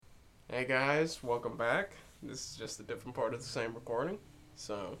Hey guys, welcome back. This is just a different part of the same recording.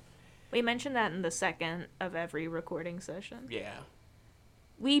 So, We mentioned that in the second of every recording session. yeah.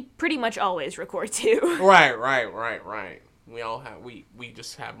 We pretty much always record too. Right. We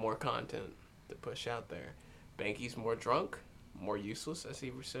just have more content to push out there. Banky's more drunk, more useless, as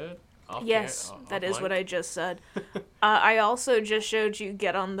he said. Yes, that is what I just said. I also just showed you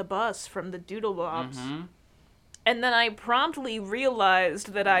Get on the Bus from the Doodle Bops. Mm-hmm. And then I promptly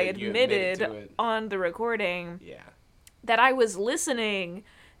realized that I You admitted to admitted it. on the recording Yeah. that I was listening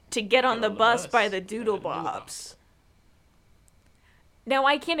to Get on the Bus by the Doodle Bops. Now,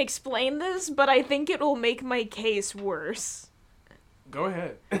 I can't explain this, but I think it will make my case worse. Go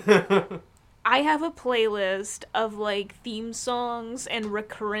ahead. I have a playlist of, theme songs and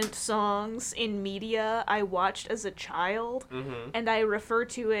recurrent songs in media I watched as a child, and I refer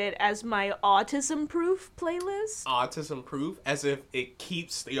to it as my autism-proof playlist. Autism proof? As if it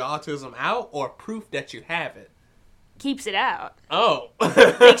keeps the autism out, or proof that you have it? Keeps it out. Oh.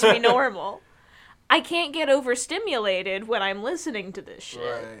 Makes me normal. I can't get overstimulated when I'm listening to this shit.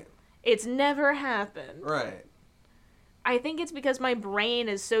 Right. It's never happened. Right. I think it's because my brain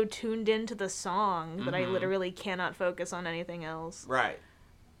is so tuned into the song that I literally cannot focus on anything else. Right.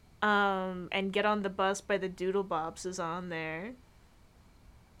 And Get on the Bus by the Doodle Bops is on there.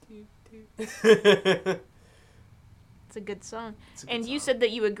 It's a good song. And you said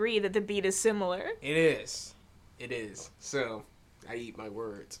that you agree that the beat is similar. It is. So, I eat my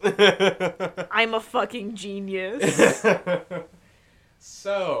words. I'm a fucking genius.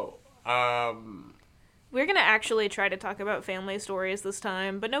 So, We're gonna actually try to talk about family stories this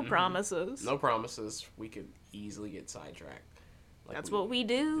time, but no promises. no promises. We could easily get sidetracked. That's what we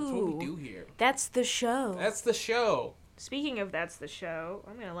do. That's what we do here. That's the show. That's the show. Speaking of That's the Show,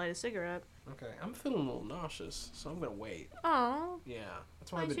 I'm gonna light a cigarette. Okay, I'm feeling a little nauseous, so I'm gonna wait. Oh. Yeah,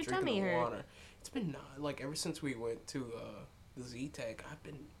 that's why Why I've been does your drinking tummy the hurt? water. It's been ever since we went to the Z-Tech, I've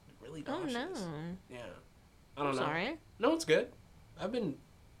been really Oh nauseous. no. Yeah, I don't know. Sorry. No, it's good. I've been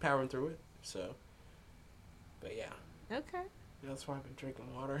powering through it, so. But yeah. Okay. That's why I've been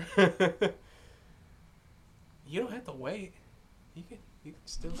drinking water. You don't have to wait. You can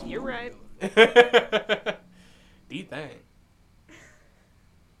still. You're right. Do you think?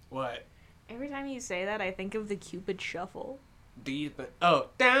 What? Every time you say that, I think of the Cupid Shuffle. Do you think? Oh,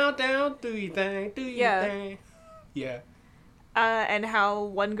 down. Do you think? Do you Yeah. think? Yeah. And how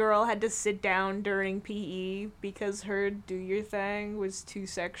one girl had to sit down during PE because her do your thing was too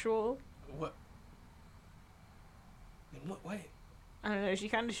sexual. What? In what way? I don't know, she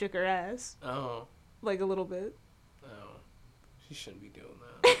kind of shook her ass. Oh. Like a little bit. Oh. She shouldn't be doing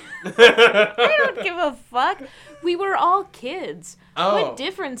that. I don't give a fuck. We were all kids. Oh. What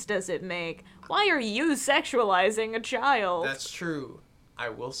difference does it make? Why are you sexualizing a child? That's true. I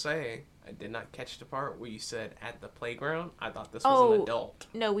will say, I did not catch the part where you said at the playground. I thought this was an adult.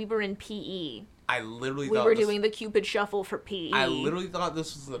 No, we were in PE. I literally We thought were doing the Cupid Shuffle for PE. I literally thought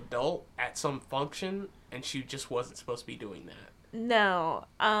this was an adult at some function, and she just wasn't supposed to be doing that. No.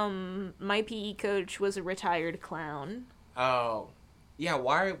 My PE coach was a retired clown. Oh. Yeah,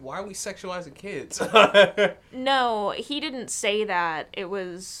 why are we sexualizing kids? No, he didn't say that. It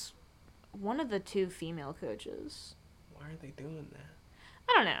was one of the two female coaches. Why are they doing that?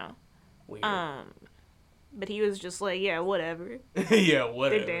 I don't know. Weird. But he was just like, yeah, whatever. Yeah,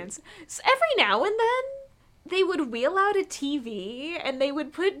 whatever. They dance. So every now and then, they would wheel out a TV, and they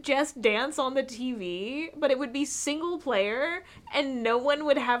would put Just Dance on the TV, but it would be single player, and no one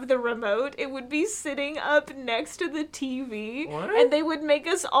would have the remote. It would be sitting up next to the TV, What? and they would make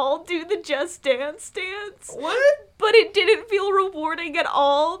us all do the Just Dance dance. What? But it didn't feel rewarding at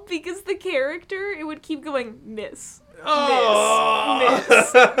all, because the character, it would keep going, miss. Oh.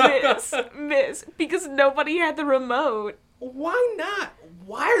 Miss, because nobody had the remote. Why not?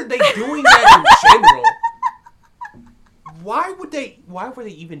 Why are they doing that in general? Why were they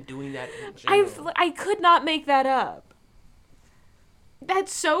even doing that in general? I could not make that up.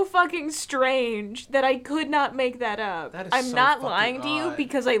 That's so fucking strange that I could not make that up. That is I'm so not fucking lying to you odd.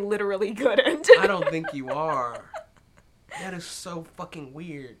 because I literally couldn't. I don't think you are. That is so fucking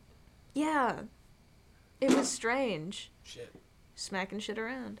weird. Yeah. It was strange. Shit. Smacking shit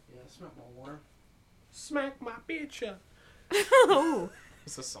around. Yeah, smack my water. Smack my bitch up. Oh.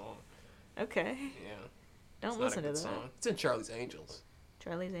 It's a song. Okay. Yeah. Don't It's not listen a to good that. song. It's in Charlie's Angels.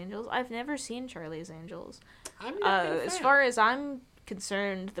 Charlie's Angels? I've never seen Charlie's Angels. I'm not a As fan. far as I'm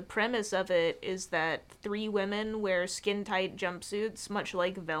concerned, the premise of it is that three women wear skin-tight jumpsuits, much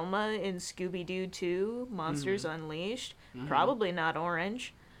like Velma in Scooby-Doo 2, Monsters Unleashed. Probably not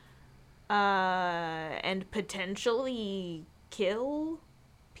orange. And potentially kill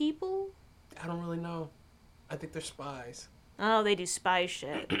people? I don't really know. I think they're spies. Oh, they do spy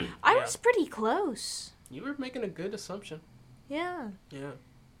shit. I was pretty close. You were making a good assumption. Yeah. Yeah.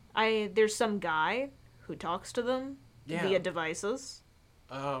 There's some guy who talks to them via devices.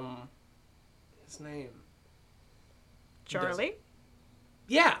 His name. Charlie?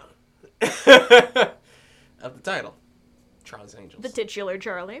 Yeah. Of the title. Charlie's Angels. The Titular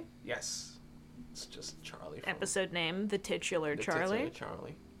Charlie. Yes. It's just Charlie from... Episode name, The Titular Charlie. The Titular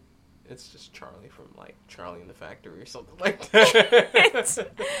Charlie. It's just Charlie from, like, Charlie in the Factory or something like that.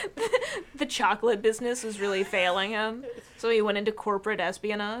 The chocolate business is really failing him, so he went into corporate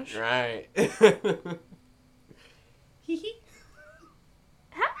espionage. Right. Hee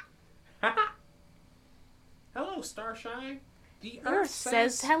Hello, Starshine. The Earth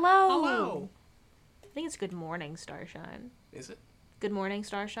says hello. Hello. I think it's good morning, Starshine. Is it? Good morning,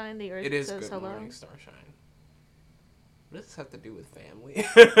 Starshine. The Earth It is says good hello. morning, Starshine. What does this have to do with family?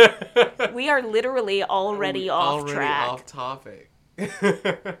 We are literally already off track. Off topic.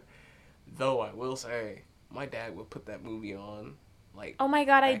 Though I will say, my dad would put that movie on, like. Oh my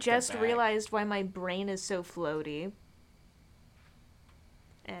god! I back to just back. realized why my brain is so floaty.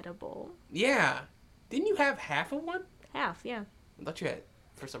 Edible. Yeah. Didn't you have half of one? Half, yeah. I thought you had,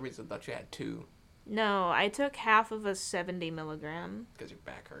 for some reason, I thought you had two. No, I took half of a 70 milligram. Because your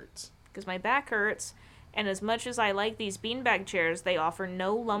back hurts. Because my back hurts, and as much as I like these beanbag chairs, they offer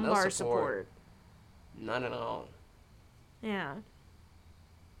no lumbar support. None at all. Yeah.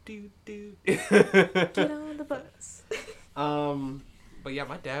 Get Get on the bus. But yeah,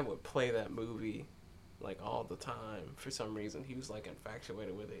 my dad would play that movie, like, all the time. For some reason, he was, like,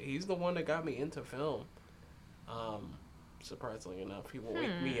 infatuated with it. He's the one that got me into film. Surprisingly enough, he will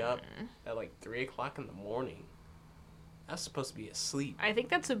wake me up at, like, 3 o'clock in the morning. I was supposed to be asleep. I think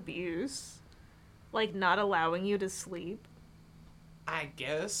that's abuse. Like, not allowing you to sleep. I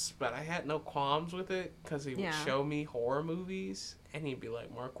guess, but I had no qualms with it, because he would show me horror movies, and he'd be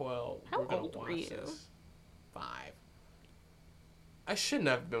like, Marquel, we're going to watch this. 5. I shouldn't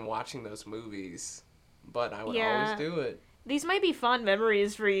have been watching those movies, but I would always do it. These might be fond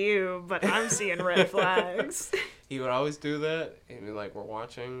memories for you, but I'm seeing red flags. He would always do that. He'd be like, we're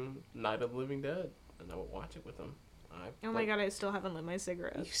watching Night of the Living Dead. And I would watch it with him. Oh my god, I still haven't lit my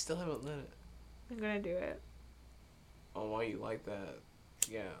cigarette. You still haven't lit it. I'm gonna do it. Oh, why you like that?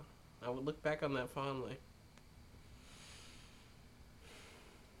 Yeah. I would look back on that fondly.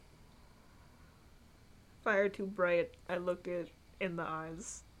 Fire too bright, I looked it in the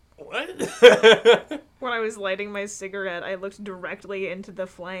eyes. What? When I was lighting my cigarette, I looked directly into the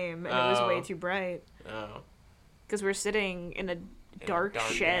flame, and it was way too bright. Oh. Because we're sitting in a dark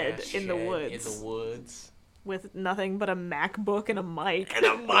shed in the woods. In the woods. With nothing but a MacBook and a mic. And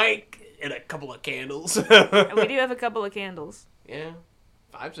a mic! And a couple of candles. And we do have a couple of candles. Yeah.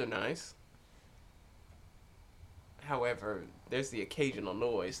 Vibes are nice. However, there's the occasional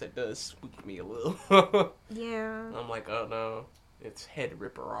noise that does spook me a little. Yeah. I'm like, oh no. It's head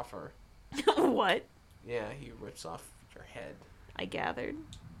ripper offer. What? Yeah, he rips off your head. I gathered.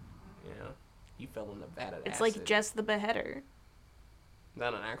 Yeah. You fell in the vat of It's acid. like Jess the Beheader.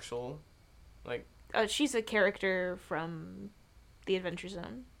 Not an actual, like... She's a character from The Adventure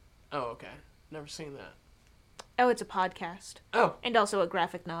Zone. Oh, okay. Never seen that. Oh, it's a podcast. Oh. And also a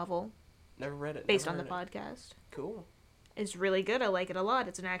graphic novel. Never read it. Based on the podcast. Cool. It's really good. I like it a lot.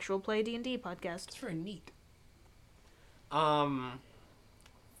 It's an actual play D&D podcast. It's very neat.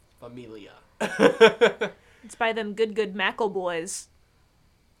 Familia. It's by them good Mackle boys.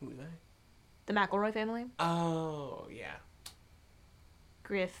 Who are they? The McElroy family. Oh, yeah.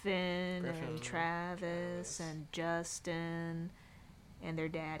 Griffin and Travis and Justin and their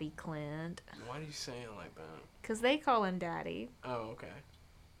daddy Clint. Why do you say it like that? Because they call him daddy. Oh, okay.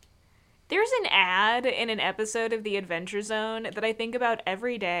 There's an ad in an episode of The Adventure Zone that I think about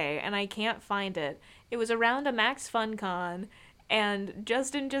every day, and I can't find it. It was around a Max FunCon, and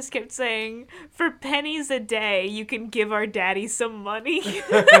Justin just kept saying, "For pennies a day, you can give our daddy some money."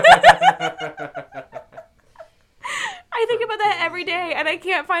 I think about that every day, and I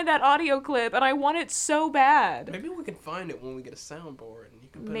can't find that audio clip, and I want it so bad. Maybe we can find it when we get a soundboard, and you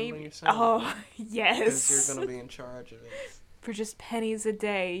can put it on your soundboard. Oh, yes. Because you're going to be in charge of it. For just pennies a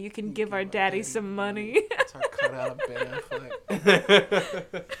day, you can give our daddy some money. That's our cutout of Ben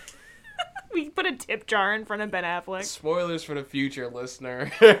Affleck. We put a tip jar in front of Ben Affleck. Spoilers for the future, listener.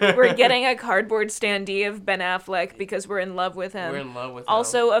 We're getting a cardboard standee of Ben Affleck because we're in love with him. We're in love with him.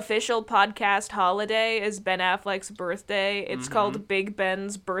 Also, official podcast holiday is Ben Affleck's birthday. It's called Big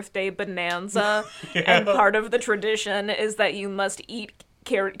Ben's Birthday Bonanza. And part of the tradition is that you must eat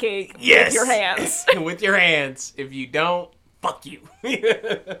carrot cake with your hands. With your hands. If you don't, fuck you.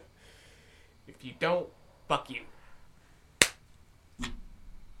 If you don't, fuck you.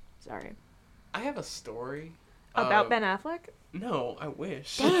 Sorry. I have a story. About Ben Affleck? No, I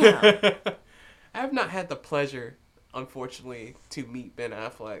wish. Damn. I have not had the pleasure, unfortunately, to meet Ben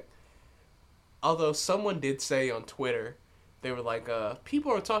Affleck. Although someone did say on Twitter, they were like,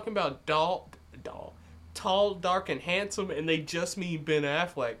 people are talking about tall, dark, and handsome, and they just mean Ben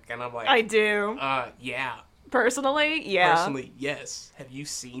Affleck. And I'm like, I do. Yeah. Personally, yeah. Personally, yes. Have you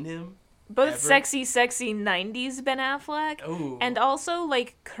seen him? Both ever? sexy 90s Ben Affleck. Ooh. And also,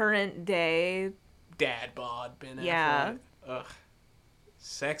 like, current day. Dad bod Ben Yeah. Affleck. Ugh.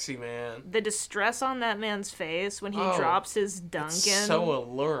 Sexy, man. The distress on that man's face when he drops his Dunkin'. It's so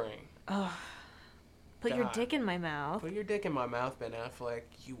alluring. Ugh. Put your dick in my mouth. Put your dick in my mouth, Ben Affleck.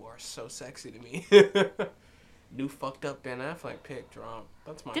 You are so sexy to me. New fucked up Ben Affleck pic drop.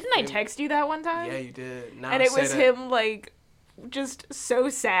 That's my Didn't favorite. I text you that one time? Yeah, you did. Now and it was him, like, just so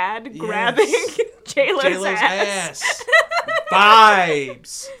sad, grabbing J-Lo's ass.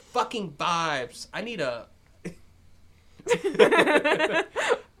 Vibes. Fucking vibes. I need a...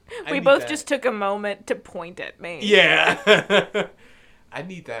 We both just took a moment to point at me. Yeah. I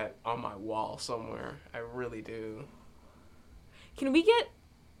need that on my wall somewhere. I really do. Can we get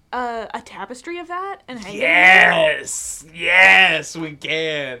a tapestry of that and hang it? Yes, we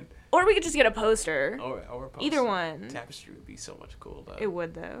can. Or we could just get a poster. Or a poster. Either one. Tapestry would be so much cool, though. It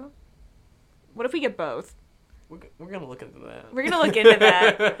would, though. What if we get both? We're gonna look into that. We're gonna look into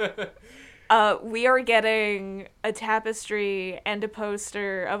that. We are getting a tapestry and a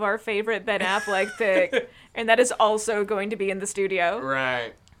poster of our favorite Ben Affleck pic, and that is also going to be in the studio.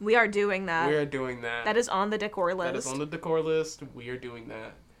 Right. We are doing that. We are doing that. That is on the decor list. That is on the decor list. We are doing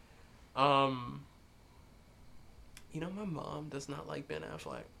that. You know, my mom does not like Ben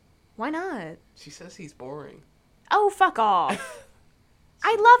Affleck. Why not? She says he's boring. Oh, fuck off.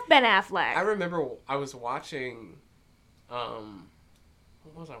 I love Ben Affleck. I remember I was watching, what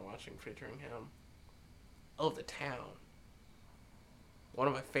was I watching featuring him? Oh, The Town. One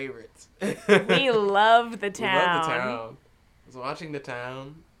of my favorites. We love The Town. We love The Town. I was watching The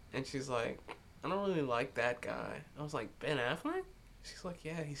Town, and she's like, I don't really like that guy. I was like, Ben Affleck? She's like,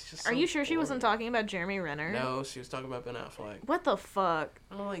 yeah, he's just so Are you sure boring. she wasn't talking about Jeremy Renner? No, she was talking about Ben Affleck. What the fuck?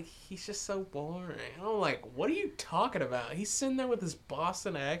 I'm like, he's just so boring. I'm like, what are you talking about? He's sitting there with his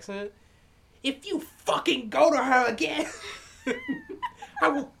Boston accent. If you fucking go to her again, I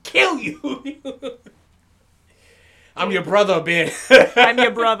will kill you. I'm your brother, Ben. I'm your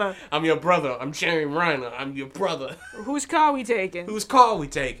brother. I'm your brother. I'm Jeremy Renner. I'm your brother. Whose car we taking? Whose car we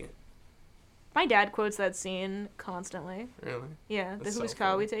taking? My dad quotes that scene constantly. Really? Yeah, the That's whose so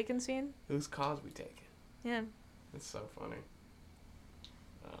car funny. we taking scene. Whose cars we taking? Yeah. It's so funny.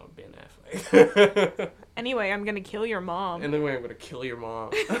 Ben Affleck. Anyway, I'm gonna kill your mom. Anyway, I'm gonna kill your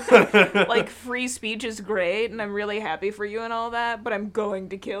mom. Like, free speech is great, and I'm really happy for you and all that, but I'm going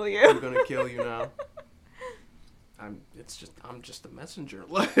to kill you. I'm gonna kill you now. I'm just a messenger.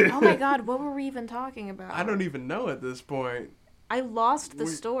 Oh my god, what were we even talking about? I don't even know at this point. I lost the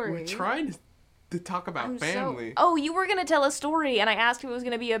story. We're trying to talk about family. Oh, you were gonna tell a story, and I asked if it was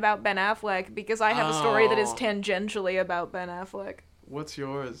gonna be about Ben Affleck, because I have a story that is tangentially about Ben Affleck. What's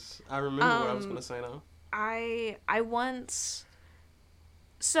yours? I remember what I was gonna say now. I once...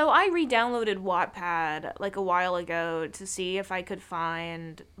 So I re-downloaded Wattpad, like, a while ago to see if I could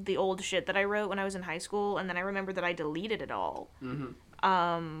find the old shit that I wrote when I was in high school, and then I remembered that I deleted it all.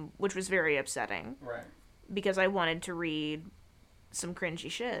 Mm-hmm. Which was very upsetting. Right. Because I wanted to read some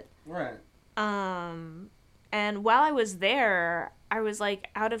cringy shit. Right. And while I was there, I was like,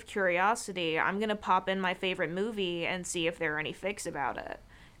 out of curiosity, I'm gonna pop in my favorite movie and see if there are any fics about it.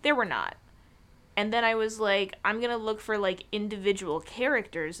 There were not. And then I was like, I'm gonna look for, like, individual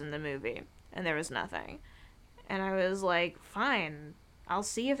characters in the movie. And there was nothing. And I was like, fine, I'll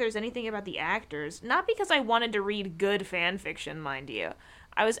see if there's anything about the actors. Not because I wanted to read good fan fiction, mind you.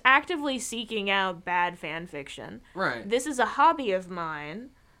 I was actively seeking out bad fan fiction. Right. This is a hobby of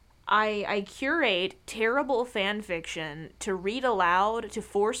mine. I curate terrible fan fiction to read aloud, to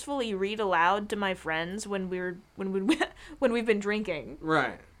forcefully read aloud to my friends when we've been drinking.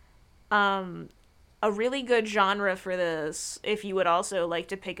 Right. A really good genre for this, if you would also like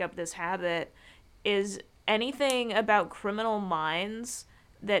to pick up this habit, is anything about Criminal Minds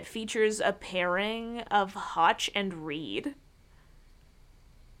that features a pairing of Hotch and Reed.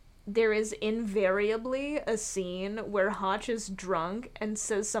 There is invariably a scene where Hotch is drunk and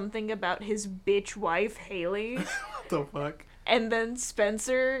says something about his bitch wife, Haley. What the fuck? And then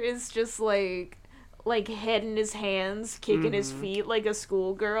Spencer is just like like, head in his hands, kicking his feet like a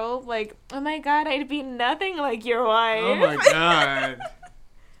schoolgirl. Like, oh my god, I'd be nothing like your wife. Oh my god.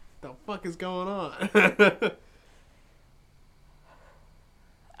 The fuck is going on?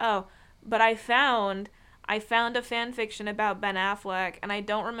 Oh, but I found a fan fiction about Ben Affleck, and I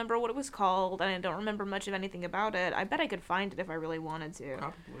don't remember what it was called, and I don't remember much of anything about it. I bet I could find it if I really wanted to.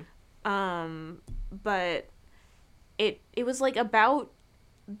 Probably. But it was, like, about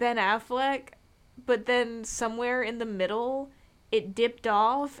Ben Affleck, but then somewhere in the middle, it dipped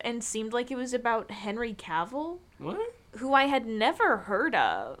off and seemed like it was about Henry Cavill. What? Who I had never heard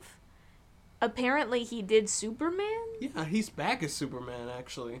of. Apparently he did Superman? Yeah, he's back as Superman,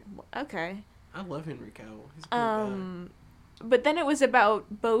 actually. Okay. I love Henry Cavill. He's a cool guy. But then it was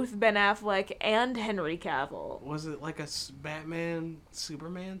about both Ben Affleck and Henry Cavill. Was it like a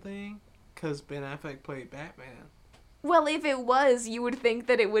Batman-Superman thing? Because Ben Affleck played Batman. Well, if it was, you would think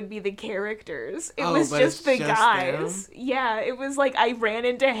that it would be the characters. It was just the guys. Them? Yeah, it was like I ran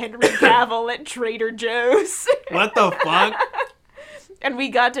into Henry Cavill at Trader Joe's. What the fuck? And we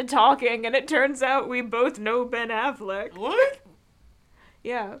got to talking, and it turns out we both know Ben Affleck. What?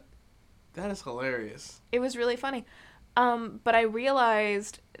 Yeah. That is hilarious. It was really funny. But I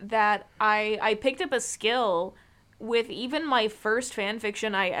realized that I picked up a skill with even my first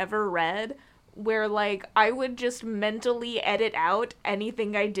fanfiction I ever read, where, like, I would just mentally edit out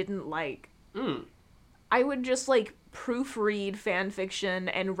anything I didn't like. I would just, like, proofread fanfiction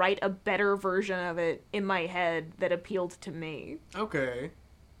and write a better version of it in my head that appealed to me. Okay.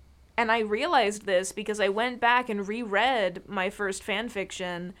 And I realized this because I went back and reread my first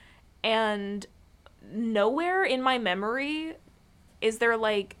fanfiction, and nowhere in my memory is there,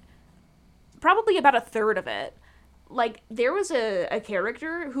 like, probably about a third of it. Like, there was a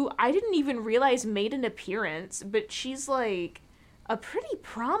character who I didn't even realize made an appearance, but she's, like, a pretty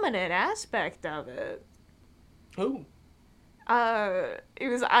prominent aspect of it. Who? It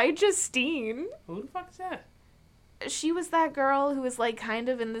was Justine. Who the fuck is that? She was that girl who was, like, kind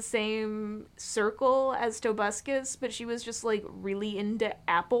of in the same circle as Tobuscus, but she was just, like, really into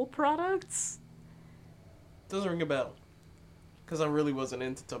Apple products. Doesn't ring a bell. Because I really wasn't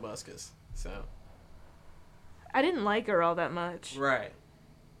into Tobuscus, so... I didn't like her all that much. Right.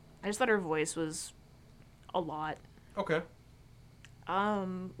 I just thought her voice was a lot. Okay.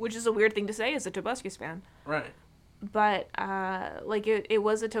 Which is a weird thing to say as a Tobuscus fan. Right. But, like, it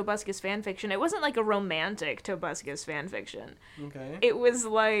was a Tobuscus fanfiction. It wasn't, like, a romantic Tobuscus fanfiction. Okay. It was,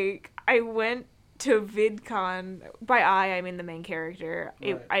 like, I went to VidCon. By I mean the main character.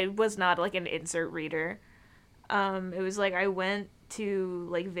 Right. I was not, like, an insert reader. It was, like, I went to,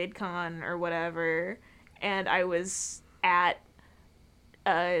 like, VidCon or whatever, and I was at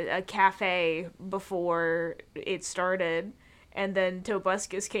a cafe before it started. And then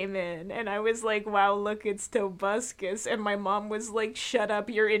Tobuscus came in, and I was like, wow, look, it's Tobuscus. And my mom was like, shut up,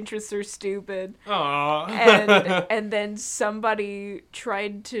 your interests are stupid. Aww. And then somebody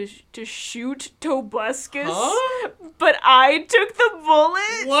tried to shoot Tobuscus, but I took the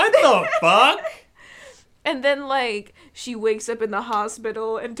bullet. What the fuck? And then, like, she wakes up in the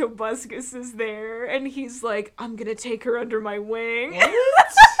hospital, and Tobuscus is there, and he's like, I'm gonna take her under my wing.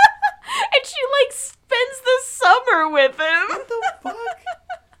 What? And she, like, spends the summer with him. What the fuck?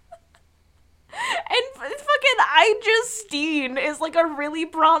 And fucking Justine is, like, a really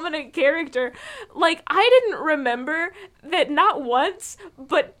prominent character. Like, I didn't remember that not once,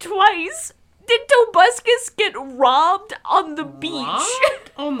 but twice did Tobuscus get robbed on the beach.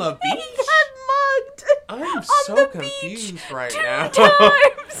 Robbed? On the beach? He got mugged. I'm so confused right now. 2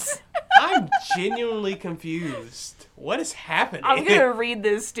 times. I'm genuinely confused. What is happening? I'm gonna read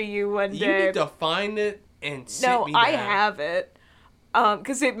this to you one day. You need to find it and sit me down. I have it.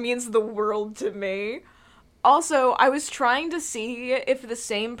 Because it means the world to me. Also, I was trying to see if the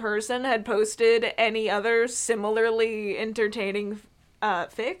same person had posted any other similarly entertaining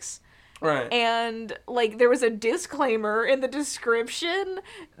fics. Right. And, like, there was a disclaimer in the description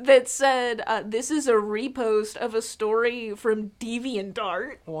that said, this is a repost of a story from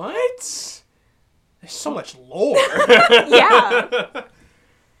DeviantArt. What? There's so much lore. Yeah.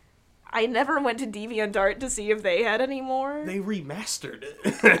 I never went to DeviantArt to see if they had any more. They remastered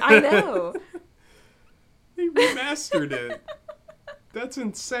it. I know. They remastered it. That's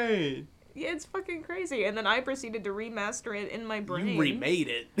insane. Yeah, it's fucking crazy. And then I proceeded to remaster it in my brain. You remade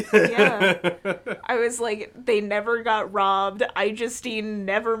it. Yeah. I was like, they never got robbed. Justine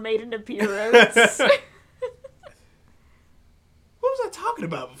never made an appearance. What was I talking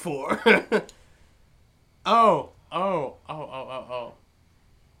about before? Oh. I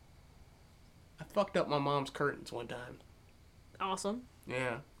fucked up my mom's curtains one time. Awesome.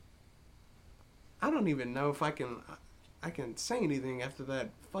 Yeah. I don't even know if I can say anything after that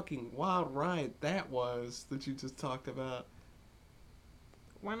fucking wild ride that you just talked about.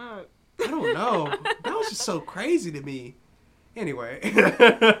 Why not? I don't know. That was just so crazy to me. Anyway.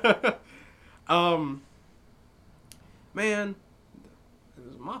 Man,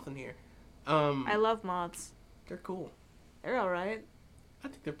 there's a moth in here. I love moths. They're cool. They're alright. I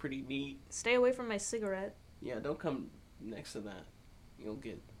think they're pretty neat. Stay away from my cigarette. Yeah, don't come next to that. You'll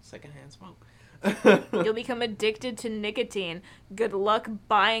get secondhand smoke. You'll become addicted to nicotine. Good luck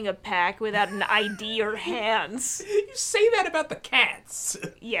buying a pack without an ID or hands. You say that about the cats.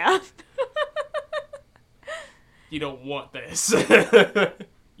 Yeah. You don't want this.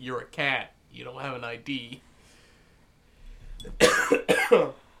 You're a cat. You don't have an ID.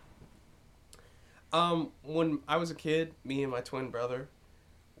 When I was a kid, me and my twin brother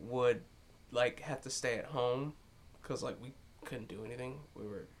would, like, have to stay at home because, like, we couldn't do anything. We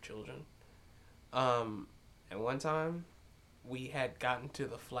were children. And one time, we had gotten to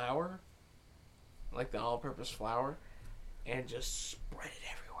the flour, like the all-purpose flour, and just spread it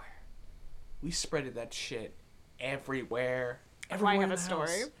everywhere. We spreaded that shit everywhere. I have a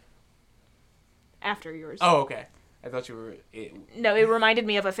story. After yours. Oh, okay. I thought you were... No, it reminded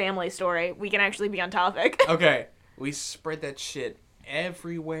me of a family story. We can actually be on topic. Okay. We spread that shit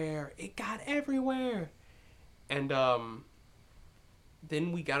everywhere. It got everywhere. And,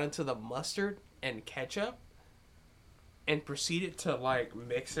 then we got into the mustard and ketchup and proceeded to, like,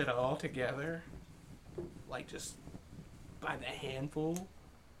 mix it all together. Like, just by the handful.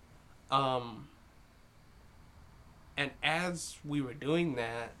 And as we were doing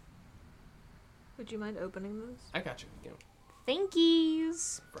that... Would you mind opening this? I got you. Yeah.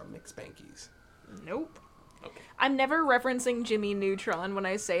 Thankies. From McSpankies. Nope. Okay. I'm never referencing Jimmy Neutron when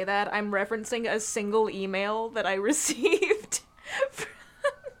I say that. I'm referencing a single email that I received.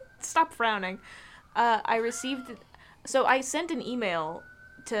 Stop frowning. I received... So I sent an email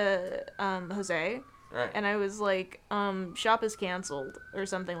to Jose. Right. And I was like, shop is canceled. Or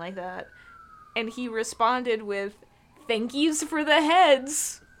something like that. And he responded with, thank yous for the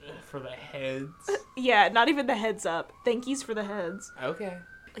heads. For the heads? Yeah, not even the heads up. Thank yous for the heads. Okay.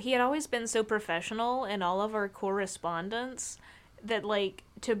 He had always been so professional in all of our correspondence that, like,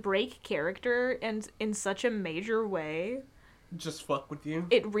 to break character and in such a major way... Just fuck with you?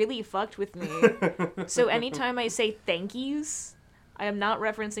 It really fucked with me. So anytime I say thank yous, I am not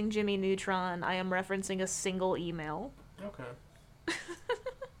referencing Jimmy Neutron. I am referencing a single email. Okay.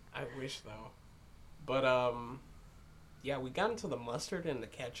 I wish, though. But, yeah, we got into the mustard and the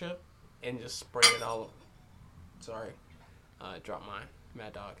ketchup and just sprayed it all over. Sorry. I dropped my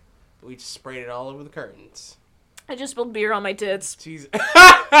Mad Dog. We just sprayed it all over the curtains. I just spilled beer on my tits. Jesus.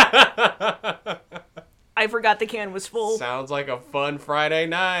 I forgot the can was full. Sounds like a fun Friday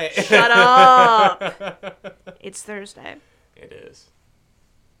night. Shut up. It's Thursday. It is.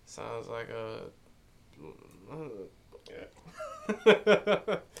 Sounds like a...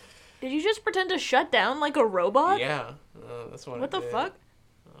 Did you just pretend to shut down like a robot? Yeah. That's what the fuck?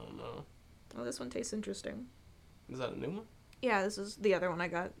 I don't know. Oh, this one tastes interesting. Is that a new one? Yeah, this is the other one I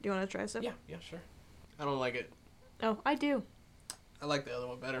got. Do you want to try some? Yeah, sure. I don't like it. Oh, I do. I like the other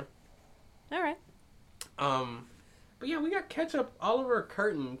one better. All right. But yeah, we got ketchup all over our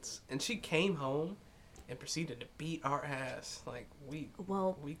curtains, and she came home and proceeded to beat our ass. Like, we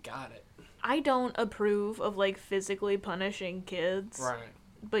got it. I don't approve of, like, physically punishing kids. Right.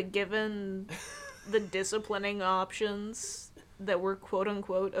 But given the disciplining options that were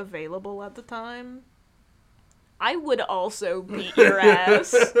quote-unquote available at the time, I would also beat your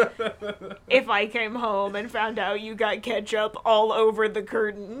ass if I came home and found out you got ketchup all over the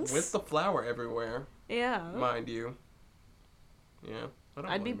curtains. With the flour everywhere. Yeah. Mind you. Yeah.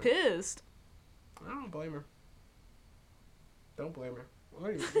 I'd be pissed. I don't blame her. Don't blame her.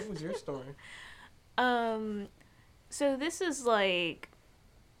 What was your story? So this is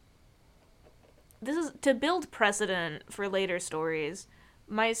to build precedent for later stories.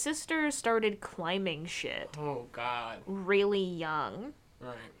 My sister started climbing shit. Oh, God. Really young.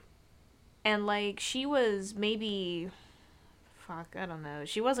 Right. And, like, she was maybe... Fuck, I don't know.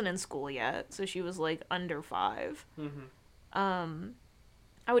 She wasn't in school yet, so she was, like, under 5. Mm-hmm.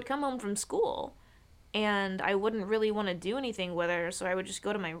 I would come home from school, and I wouldn't really want to do anything with her, so I would just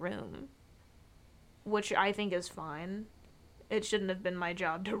go to my room. Which I think is fine. It shouldn't have been my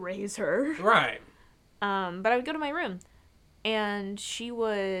job to raise her. Right. But I would go to my room. And she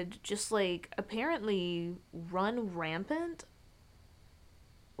would just, like, apparently run rampant.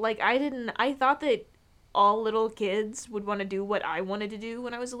 Like, I thought that all little kids would want to do what I wanted to do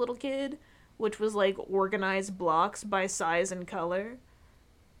when I was a little kid, which was, like, organize blocks by size and color.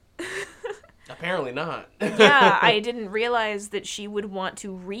 Apparently not. Yeah, I didn't realize that she would want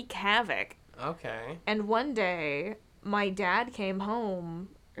to wreak havoc. Okay. And one day, my dad came home.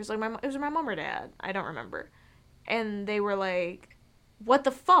 It was my mom or dad. I don't remember. And they were like, "What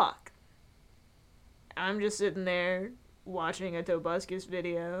the fuck?" I'm just sitting there watching a Tobuscus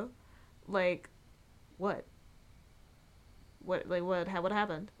video. Like, what? What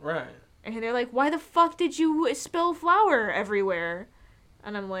happened? Right. And they're like, "Why the fuck did you spill flour everywhere?"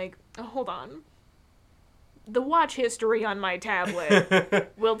 And I'm like, oh, hold on. The watch history on my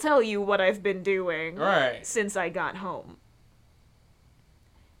tablet will tell you what I've been doing since I got home.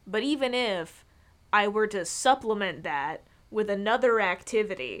 But even if I were to supplement that with another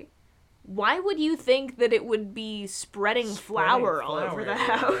activity, why would you think that it would be spreading flour all over the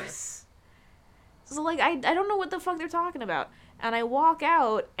house? So, like, I don't know what the fuck they're talking about. And I walk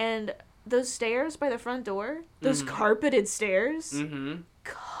out, and those stairs by the front door, those carpeted stairs,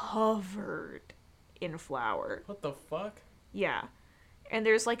 covered in flour. What the fuck? Yeah. And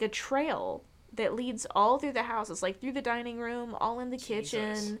there's, like, a trail that leads all through the house. It's, like, through the dining room, all in the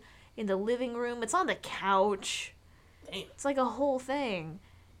kitchen, in the living room. It's on the couch. Damn. It's, like, a whole thing.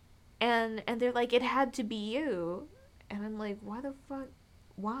 And they're like, it had to be you. And I'm like, why the fuck?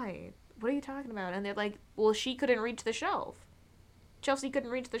 Why? What are you talking about? And they're like, well, she couldn't reach the shelf. Chelsea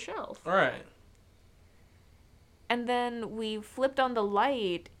couldn't reach the shelf. Right. And then we flipped on the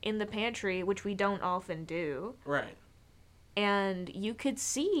light in the pantry, which we don't often do. Right. And you could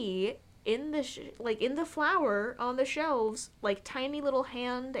see in the in the flour on the shelves, like tiny little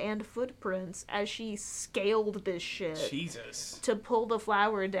hand and footprints as she scaled this shit. Jesus. To pull the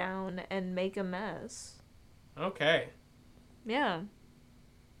flour down and make a mess. Okay. Yeah.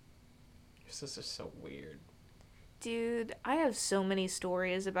 Your sister's so weird. Dude, I have so many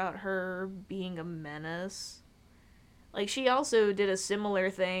stories about her being a menace. Like, she also did a similar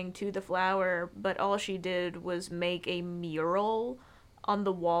thing to the flour, but all she did was make a mural on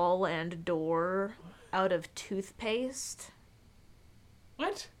the wall and door out of toothpaste.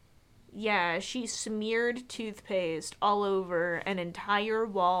 What? Yeah, she smeared toothpaste all over an entire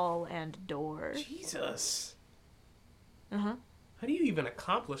wall and door. Jesus. Uh-huh. How do you even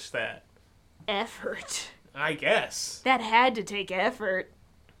accomplish that? Effort. I guess. That had to take effort.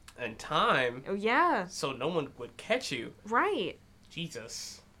 And time. Oh, yeah. So no one would catch you. Right.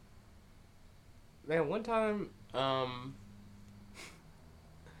 Jesus. Man, one time,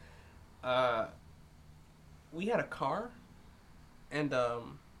 we had a car, and,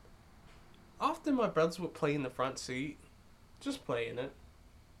 often my brothers would play in the front seat. Just play in it.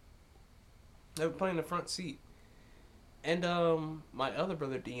 They would play in the front seat. And, my other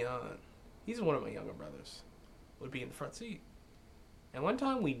brother, Dion, he's one of my younger brothers, would be in the front seat. And one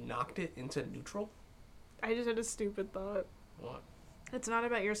time we knocked it into neutral. I just had a stupid thought. What? It's not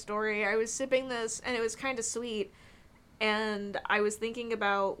about your story. I was sipping this, and it was kind of sweet. And I was thinking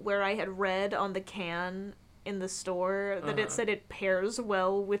about where I had read on the can in the store that it said it pairs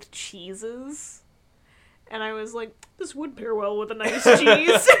well with cheeses. And I was like, this would pair well with a nice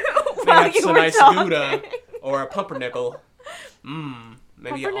cheese. Perhaps a nice Gouda or a pumpernickel.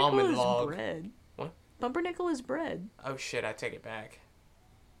 Maybe an almond log. Bread. What? Pumpernickel is bread. Oh shit, I take it back.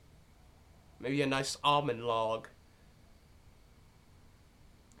 Maybe a nice almond log.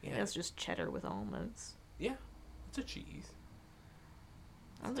 Yeah, that's just cheddar with almonds. Yeah, it's a cheese.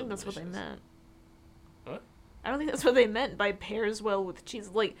 I don't think that's what they meant. What? I don't think that's what they meant by pairs well with cheese.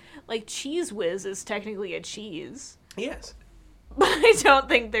 Like Cheese Whiz is technically a cheese. Yes. But I don't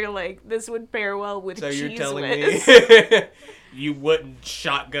think they're like, this would pair well with Cheese Whiz. So you're telling me you wouldn't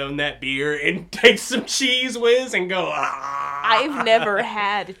shotgun that beer and take some Cheese Whiz and go, ah. I've never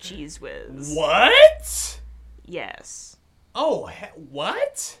had Cheese Whiz. What? Yes. Oh,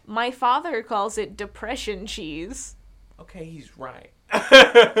 what? My father calls it depression cheese. Okay, he's right.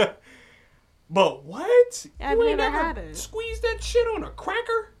 But what? I've never had it. Squeeze that shit on a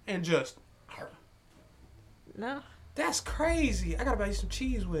cracker and just... No. That's crazy. I gotta buy you some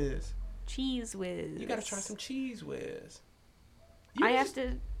Cheese Whiz. Cheese Whiz. You gotta try some Cheese Whiz.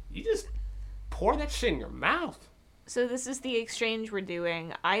 You just pour that shit in your mouth. So this is the exchange we're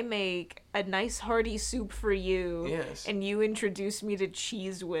doing. I make a nice hearty soup for you. Yes. And you introduce me to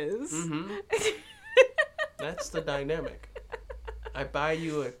Cheese Whiz. Mm-hmm. That's the dynamic. I buy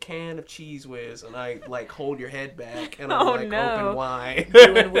you a can of Cheese Whiz, and I, hold your head back, and I'm open wide.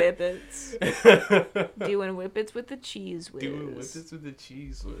 Doing whippets. Doing whippets with the Cheese Whiz. Doing whippets with the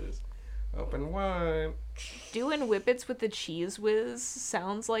Cheese Whiz. Open wide. Doing whippets with the Cheese Whiz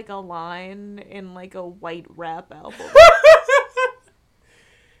sounds like a line in, a white rap album.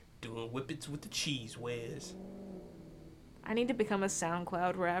 Doing whippets with the Cheese Whiz. I need to become a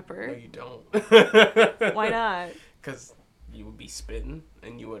SoundCloud rapper. No, you don't. Why not? Because you would be spitting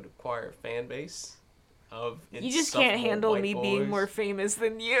and you would acquire a fan base of You just can't handle me boys. being more famous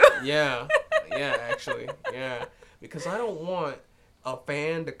than you. Yeah, actually, yeah. Because I don't want a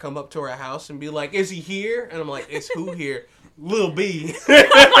fan to come up to our house and be like, "Is he here?" And I'm like, "It's who here?" Lil B.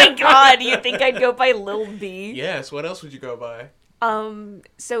 Oh my god, you think I'd go by Lil B? Yes, what else would you go by?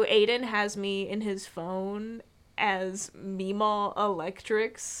 So Aiden has me in his phone as Meemaw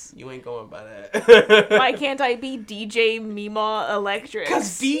Electrics. You ain't going by that. Why can't I be DJ Meemaw Electrics?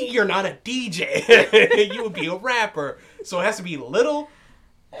 Because you're not a DJ. You would be a rapper. So it has to be Little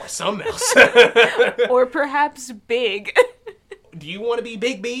or something else. Or perhaps Big. Do you want to be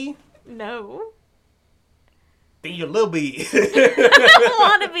Big B? No. Then you're Lil B. I don't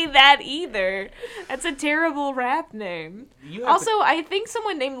want to be that either. That's a terrible rap name. Also, I think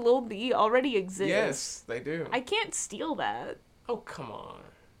someone named Lil B already exists. Yes, they do. I can't steal that. Oh, come on.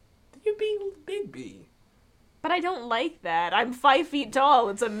 You be Big B. But I don't like that. I'm 5 feet tall.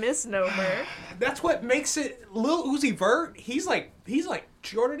 It's a misnomer. That's what makes it Lil Uzi Vert. He's like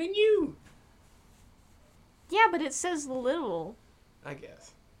shorter than you. Yeah, but it says little. I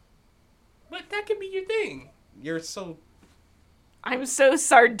guess. But that could be your thing. I'm so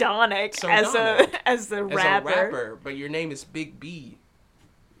sardonic. as the rapper. But your name is Big B.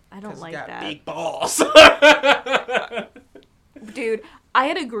 I don't like you got that. big balls. Dude, I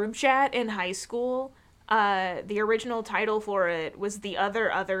had a group chat in high school. The original title for it was the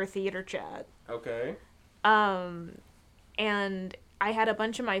Other Theater Chat. Okay. And I had a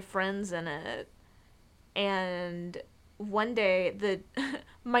bunch of my friends in it. And one day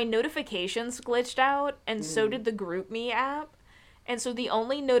my notifications glitched out, and so did the GroupMe app. And so the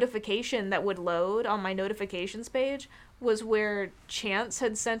only notification that would load on my notifications page was where Chance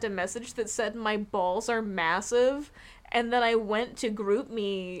had sent a message that said my balls are massive. And then I went to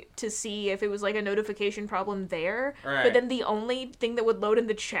GroupMe to see if it was like a notification problem there. Right. But then the only thing that would load in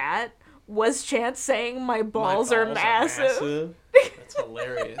the chat was Chance saying my balls are massive. That's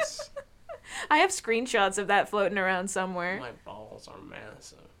hilarious. I have screenshots of that floating around somewhere. My balls are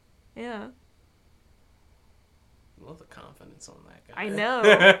massive. Yeah. I love the confidence on that guy. I know.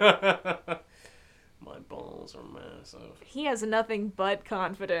 My balls are massive. He has nothing but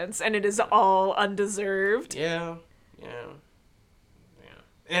confidence, and it is all undeserved. Yeah.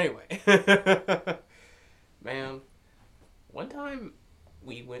 Anyway. Man, one time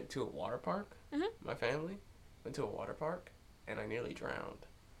we went to a water park. Mm-hmm. My family went to a water park, and I nearly drowned.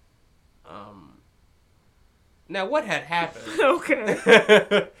 Now what had happened?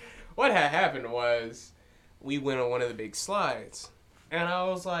 Okay. What had happened was we went on one of the big slides, and I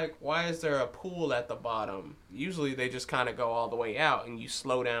was like, why is there a pool at the bottom? Usually they just kind of go all the way out and you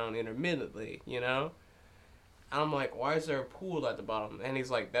slow down intermittently, you know? And I'm like, why is there a pool at the bottom? And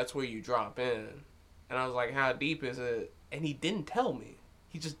he's like, that's where you drop in. And I was like, how deep is it? And he didn't tell me.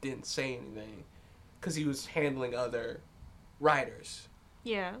 He just didn't say anything because he was handling other riders.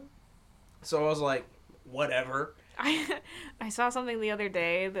 Yeah. So I was like, whatever. I saw something the other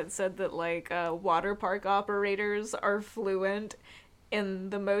day that said that, like, water park operators are fluent in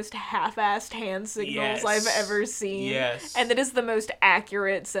the most half-assed hand signals I've ever seen. Yes. And that is the most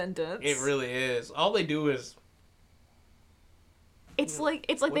accurate sentence. It really is. All they do is... It's like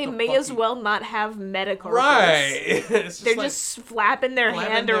they may as well not have metacarpals. Right. They're just flapping their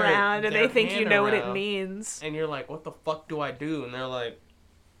hand around and they think you know what it means. And you're like, what the fuck do I do? And they're like...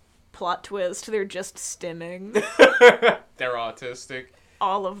 Plot twist, they're just stimming. They're autistic.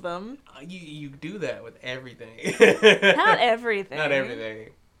 All of them. You do that with everything. Not everything. Not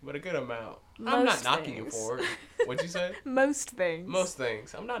everything, but a good amount. Most I'm not things. knocking you for it. What'd you say? Most things. Most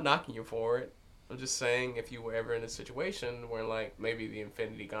things. I'm not knocking you for it. I'm just saying if you were ever in a situation where, like, maybe the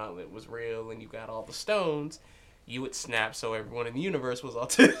Infinity Gauntlet was real and you got all the stones, you would snap so everyone in the universe was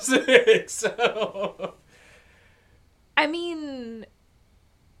autistic. So... I mean...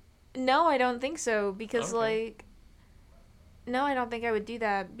 No, I don't think so, because, no, I don't think I would do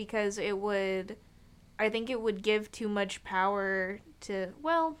that, because I think it would give too much power to,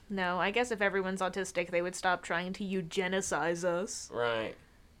 well, no, I guess if everyone's autistic, they would stop trying to eugenicize us. Right.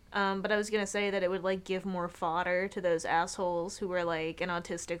 But I was gonna say that it would, like, give more fodder to those assholes who are like, an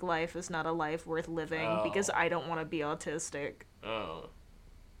autistic life is not a life worth living, because I don't want to be autistic. Oh.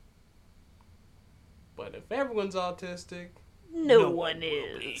 But if everyone's autistic... No one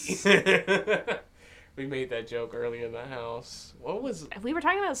is. We made that joke earlier in the house. What was... We were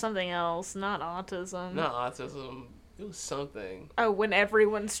talking about something else, not autism. Not autism. It was something. Oh, when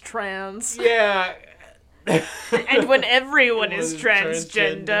everyone's trans. Yeah. And when everyone is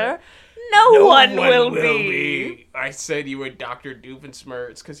transgender. No one will be. I said you were Dr.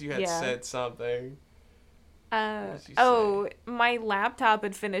 Doofenshmirtz because you had said something. My laptop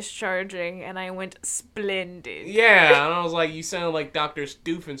had finished charging, and I went splendid. Yeah, and I was like, you sound like Dr.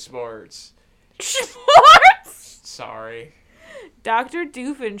 Doofenshmirtz. Schmorts? Sorry. Dr.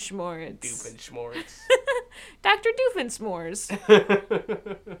 Doofenshmirtz. Doofenshmirtz. Dr.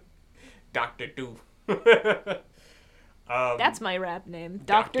 Doofenshmirtz. Dr. Doof. That's my rap name.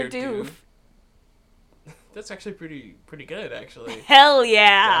 Dr. Doof. That's actually pretty good, actually. Hell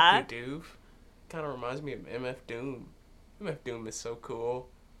yeah. Dr. Doof. Kind of reminds me of MF Doom. MF Doom is so cool.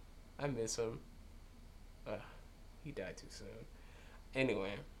 I miss him. He died too soon.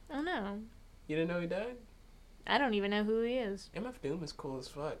 Anyway. Oh no. You didn't know he died? I don't even know who he is. MF Doom is cool as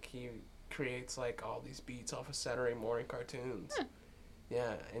fuck. He creates like all these beats off of Saturday morning cartoons.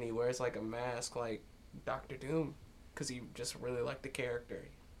 Yeah, and he wears like a mask like Dr. Doom because he just really liked the character.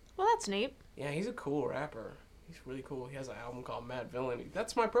 Well, that's neat. Yeah, he's a cool rapper. He's really cool. He has an album called Mad Villainy.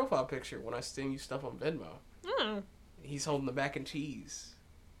 That's my profile picture when I send you stuff on Venmo. He's holding the mac and cheese.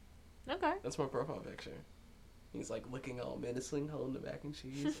 Okay. That's my profile picture. He's like looking all menacing, holding the mac and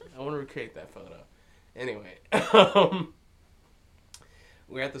cheese. I want to recreate that photo. Anyway,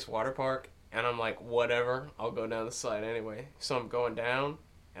 we're at this water park, and I'm like, whatever, I'll go down the slide anyway. So I'm going down,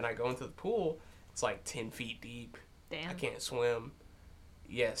 and I go into the pool. It's like 10 feet deep. Damn. I can't swim.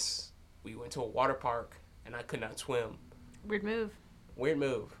 Yes, we went to a water park, and I could not swim. Weird move.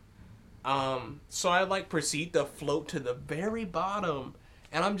 So I like proceed to float to the very bottom,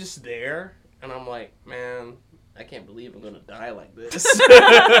 and I'm just there, and I'm like, man, I can't believe I'm gonna die like this.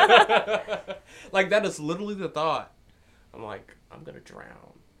 Like, that is literally the thought. I'm like, I'm gonna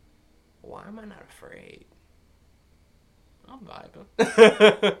drown. Why am I not afraid? I'm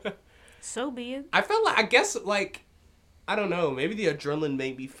vibing. So be it. I felt like, I guess, like, I don't know, maybe the adrenaline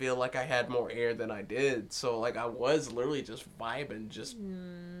made me feel like I had more air than I did. So, like, I was literally just vibing, just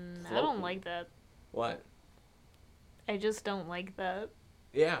I don't like that. What? I just don't like that.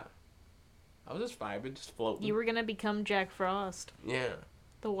 Yeah. I was just vibing, just floating. You were gonna become Jack Frost. Yeah.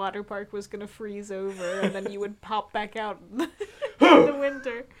 The water park was gonna freeze over, and then you would pop back out in the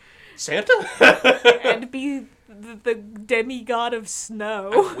winter. Santa? And be the demigod of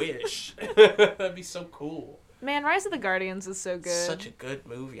snow. I wish. That'd be so cool. Man, Rise of the Guardians is so good. Such a good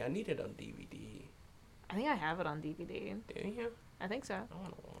movie. I need it on DVD. I think I have it on DVD. Do you? I think so. I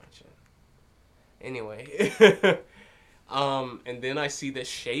want to watch it. Anyway. And then I see this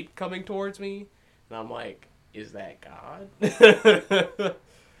shape coming towards me, and I'm like, is that God?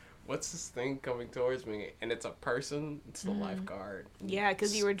 What's this thing coming towards me? And it's a person. It's the lifeguard. Yeah,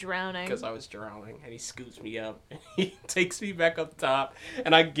 because you were drowning. Because I was drowning, and he scoots me up, and he takes me back up top,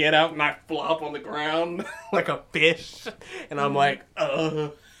 and I get out, and I flop on the ground like a fish, and I'm like,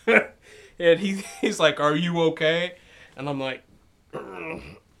 and he's like, are you okay? And I'm like,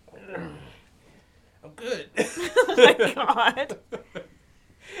 I'm good. Oh my God.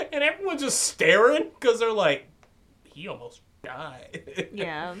 And everyone's just staring, because they're like, he almost died.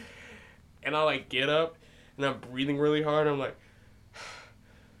 Yeah. And I like get up and I'm breathing really hard. I'm like,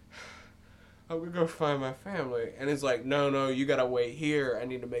 I'm gonna go find my family. And it's like, no, you gotta wait here. I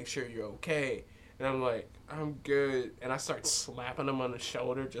need to make sure you're okay. And I'm like, I'm good. And I start slapping him on the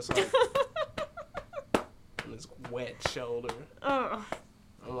shoulder, just like on his wet shoulder. Oh.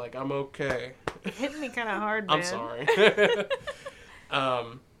 I'm like, I'm okay. It hit me kind of hard, man. I'm sorry.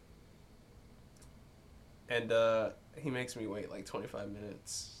 And he makes me wait like 25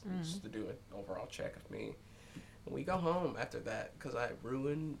 minutes just to do an overall check of me. And we go home after that because I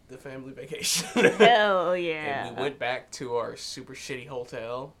ruined the family vacation. Hell yeah. And we went back to our super shitty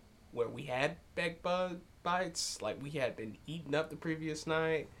hotel where we had bed bug bites. Like, we had been eaten up the previous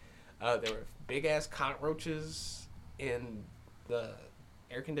night. There were big-ass cockroaches in the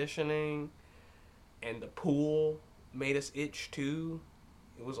air conditioning. And the pool made us itch, too.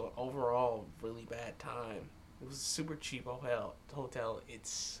 It was an overall really bad time. It was a super cheap hotel. It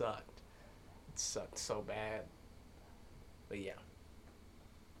sucked. It sucked so bad. But yeah.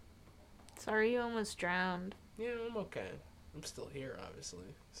 Sorry you almost drowned. Yeah, I'm okay. I'm still here, obviously.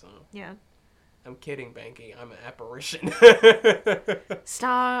 So yeah. I'm kidding, Banky. I'm an apparition.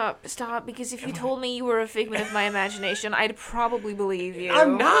 Stop, because if you told me you were a figment of my imagination, I'd probably believe you.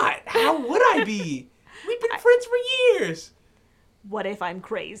 I'm not. How would I be? We've been friends for years. What if I'm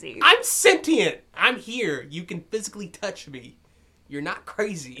crazy? I'm sentient. I'm here. You can physically touch me. You're not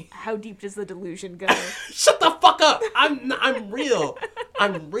crazy. How deep does the delusion go? Shut the fuck up. I'm real.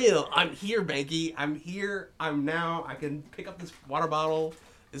 I'm real. I'm here, Banky. I'm here. I'm now. I can pick up this water bottle.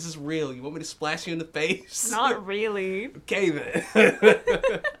 This is real. You want me to splash you in the face? Not really. Okay, then.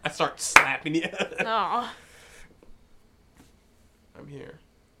 I start slapping you. Oh. I'm here.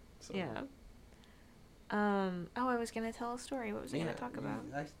 So. Yeah. I was gonna tell a story. What was I gonna talk about?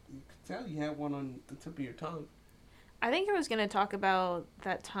 I could tell you had one on the tip of your tongue. I think I was gonna talk about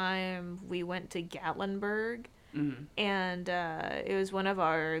that time we went to Gatlinburg, and it was one of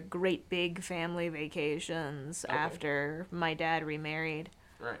our great big family vacations after my dad remarried.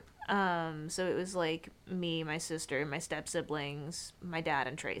 Right. So it was like me, my sister, my step siblings, my dad,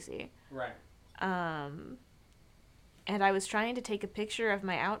 and Tracy. Right. And I was trying to take a picture of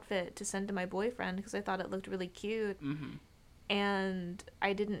my outfit to send to my boyfriend because I thought it looked really cute. Mm-hmm. And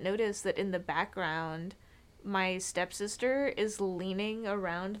I didn't notice that in the background, my stepsister is leaning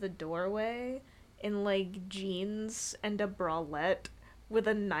around the doorway in, like, jeans and a bralette with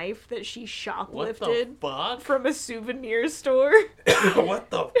a knife that she shoplifted from a souvenir store. What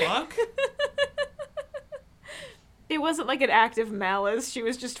the fuck? It wasn't like an act of malice. She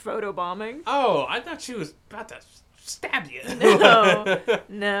was just photobombing. Oh, I thought she was about to stab you.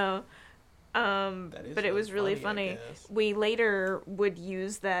 No. But it was really funny. We later would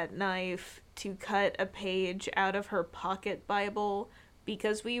use that knife to cut a page out of her pocket Bible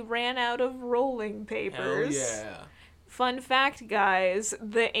because we ran out of rolling papers. Hell yeah. Fun fact, guys,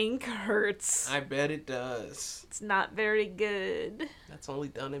 the ink hurts. I bet it does. It's not very good. That's only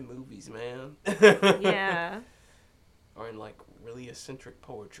done in movies, man. Yeah. Or in, like, really eccentric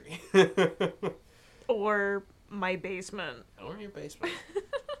poetry. Or my basement. Or your basement.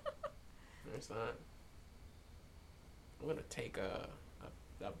 There's that. I'm gonna take a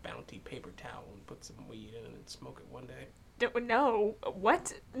Bounty paper towel and put some weed in it and smoke it one day. No.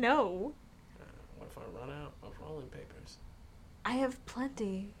 What? No. What if I run out of rolling papers? I have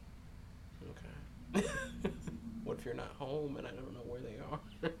plenty. Okay. What if you're not home and I don't know where they are?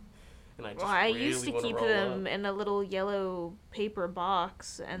 And I just I used to keep them in a little yellow paper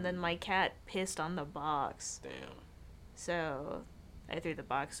box, and then my cat pissed on the box. Damn. So I threw the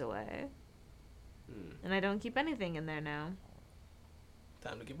box away. And I don't keep anything in there now.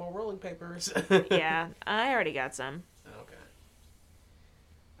 Time to get more rolling papers. Yeah, I already got some. Okay.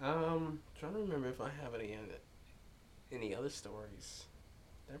 Trying to remember if I have any other stories.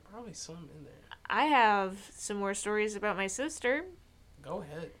 There are probably some in there. I have some more stories about my sister. Go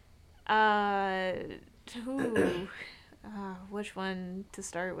ahead. Which one to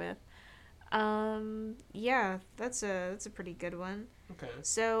start with? Yeah, that's a pretty good one. Okay.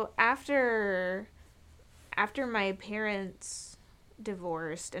 So after my parents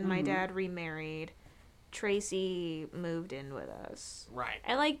divorced and my dad remarried, Tracy moved in with us. Right.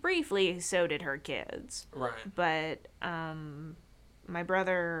 And, like, briefly, so did her kids. Right. But, my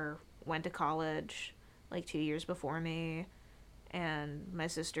brother went to college, like, 2 years before me, and my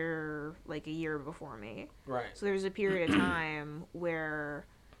sister, like, a year before me. Right. So there was a period of time where,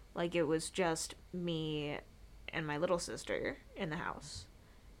 like, it was just me and my little sister in the house.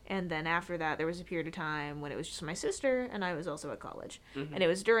 And then after that, there was a period of time when it was just my sister, and I was also at college. Mm-hmm. And it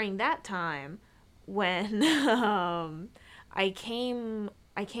was during that time when I came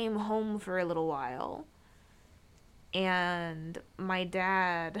home for a little while, and my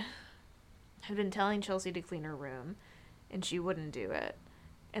dad had been telling Chelsea to clean her room, and she wouldn't do it.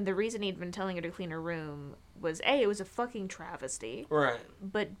 And the reason he'd been telling her to clean her room was, A, it was a fucking travesty. Right.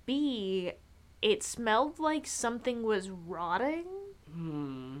 But B, it smelled like something was rotting.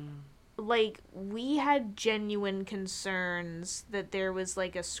 Like, we had genuine concerns that there was,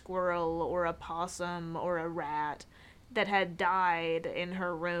 like, a squirrel or a possum or a rat that had died in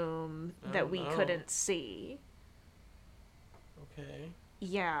her room that we couldn't see. Okay.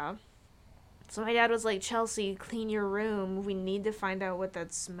 Yeah. So my dad was like, Chelsea, clean your room. We need to find out what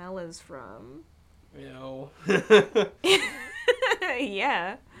that smell is from. Ew.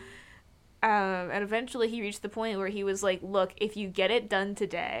 Yeah. And eventually he reached the point where he was like, look, if you get it done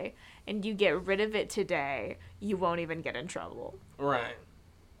today and you get rid of it today, you won't even get in trouble. Right.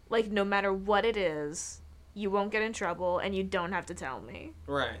 Like, no matter what it is, you won't get in trouble and you don't have to tell me.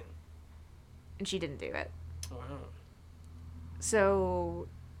 Right. And she didn't do it. Wow. So,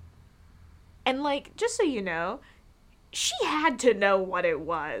 and, like, just so you know, she had to know what it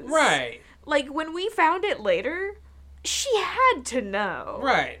was. Right. Like, when we found it later, she had to know.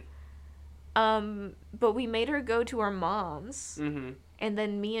 Right. But we made her go to our mom's. Mm-hmm. And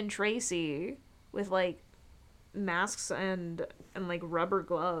then me and Tracy, with, like, masks and like, rubber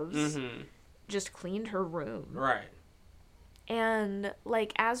gloves, just cleaned her room. Right. And,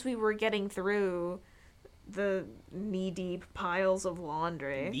 like, as we were getting through the knee-deep piles of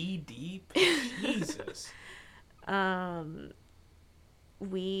laundry... Knee-deep? Jesus.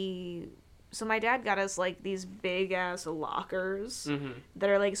 We So my dad got us, like, these big-ass lockers mm-hmm. that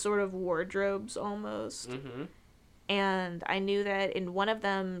are, like, sort of wardrobes almost. Mm-hmm. And I knew that in one of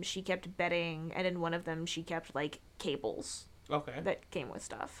them she kept bedding, and in one of them she kept, like, cables. Okay. That came with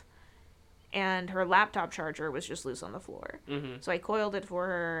stuff. And her laptop charger was just loose on the floor. Mm-hmm. So I coiled it for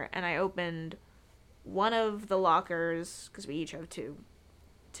her, and I opened one of the lockers, because we each have two,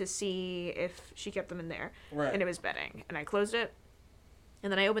 to see if she kept them in there. Right. And it was bedding. And I closed it,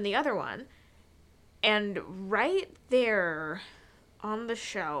 and then I opened the other one, and right there on the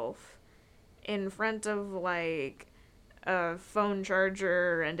shelf, in front of, like, a phone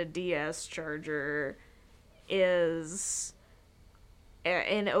charger and a DS charger, is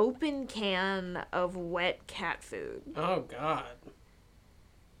an open can of wet cat food. Oh, God.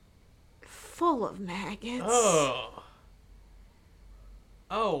 Full of maggots. Oh.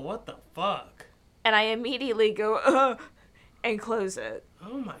 Oh, what the fuck? And I immediately go, and close it.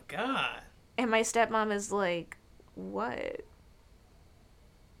 Oh, my God. And my stepmom is like, what?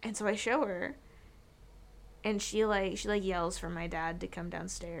 And so I show her. And she yells for my dad to come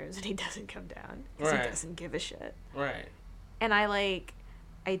downstairs, and he doesn't come down. Because Right. he doesn't give a shit. Right. And I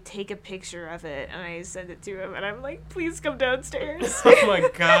take a picture of it, and I send it to him, and I'm like, please come downstairs. Oh, my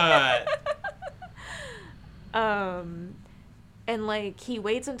God. And, like, he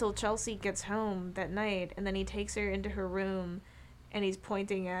waits until Chelsea gets home that night, and then he takes her into her room, and he's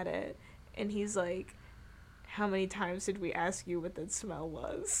pointing at it, and he's like, how many times did we ask you what that smell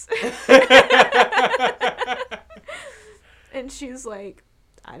was? And she's like,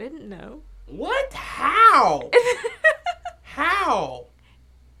 I didn't know. What? How? How?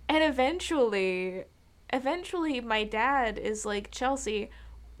 And eventually my dad is like, Chelsea,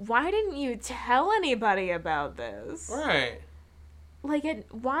 why didn't you tell anybody about this? Right. Like,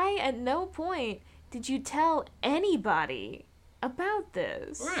 why at no point did you tell anybody about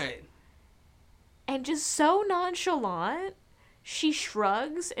this? Right. And just so nonchalant, she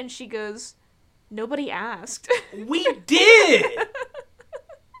shrugs and she goes, nobody asked. We did!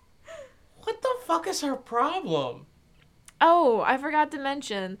 What the fuck is her problem? Oh, I forgot to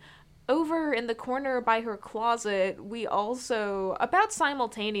mention, over in the corner by her closet, we also, about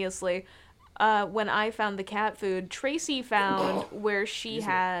simultaneously, when I found the cat food, Tracy found where she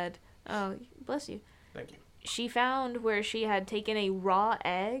had... Oh, bless you. Thank you. She found where she had taken a raw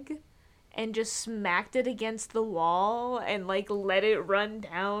egg and just smacked it against the wall and, like, let it run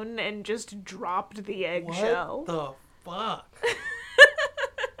down and just dropped the eggshell. What the fuck?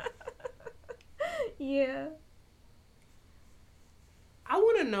 Yeah. I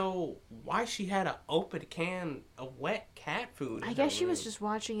want to know why she had an open can of wet cat food. I guess she was just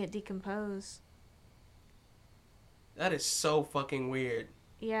watching it decompose. That is so fucking weird.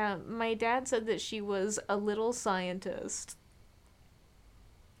 Yeah, my dad said that she was a little scientist.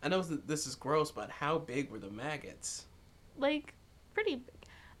 I know that this is gross, but how big were the maggots? Like, pretty big.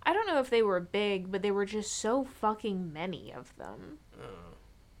 I don't know if they were big, but they were just so fucking many of them.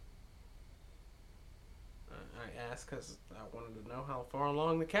 I asked because I wanted to know how far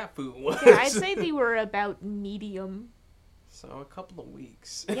along the cat food was. Yeah, I'd say they were about medium. So a couple of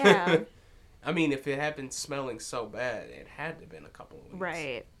weeks. Yeah. I mean, if it had been smelling so bad, it had to have been a couple of weeks.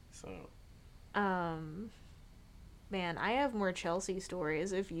 Right. So. Man, I have more Chelsea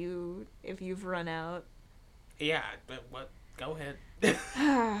stories if you've run out. Yeah, but what? Go ahead.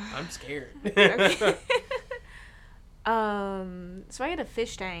 I'm scared. Okay. So I had a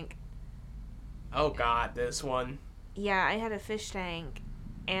fish tank. Oh God, this one. Yeah, I had a fish tank,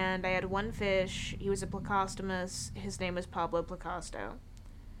 and I had one fish. He was a Plecostomus. His name was Pablo Plecosto.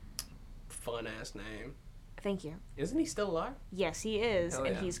 Fun ass name. Thank you. Isn't he still alive? Yes, he is, Hell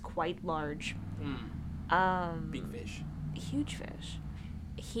and yeah. he's quite large. Big fish. Huge fish.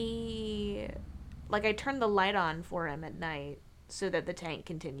 I turned the light on for him at night so that the tank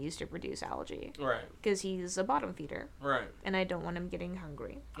continues to produce algae. Right. Because he's a bottom feeder. Right. And I don't want him getting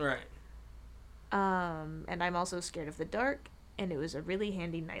hungry. Right. And I'm also scared of the dark, and it was a really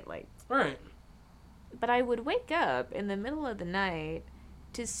handy nightlight. Right. But I would wake up in the middle of the night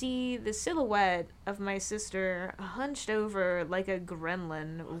to see the silhouette of my sister hunched over like a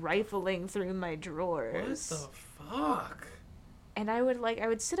gremlin rifling through my drawers. What the fuck? And I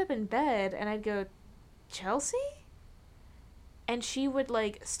would sit up in bed and I'd go, Chelsea? And she would,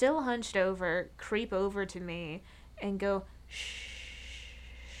 like, still hunched over, creep over to me and go, shh,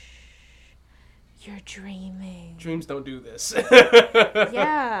 you're dreaming. Dreams don't do this.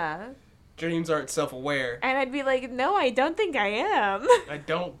 Yeah. Dreams aren't self-aware. And I'd be like, no, I don't think I am. I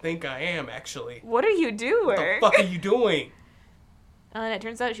don't think I am, actually. What are you doing? What the fuck are you doing? And it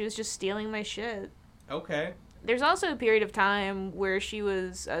turns out she was just stealing my shit. Okay. There's also a period of time where she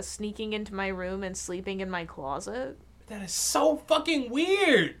was sneaking into my room and sleeping in my closet. That is so fucking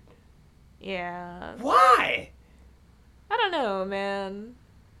weird. Yeah. Why? I don't know, man.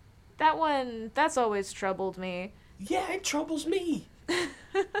 That's always troubled me. Yeah, it troubles me.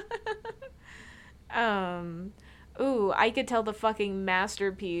 Ooh, I could tell the fucking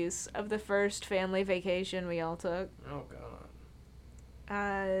masterpiece of the first family vacation we all took. Oh, God.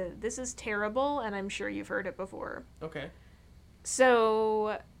 This is terrible, and I'm sure you've heard it before. Okay.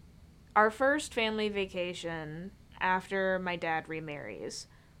 So, our first family vacation after my dad remarries,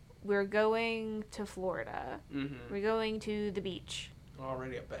 we're going to Florida. Mm-hmm. We're going to the beach.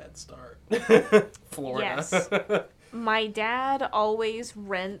 Already a bad start. Florida. Yes. My dad always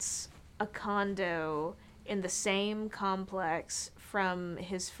rents a condo in the same complex from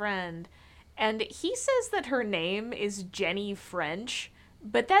his friend, and he says that her name is Jenny French,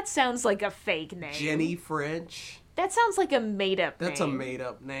 but that sounds like a fake name. Jenny French? That sounds like a made-up name. That's a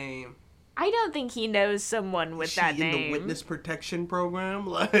made-up name. I don't think he knows someone with that name. Is she in the witness protection program?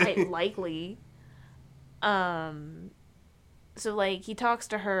 Likely. So, like, he talks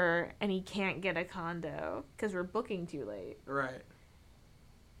to her, and he can't get a condo, because we're booking too late. Right.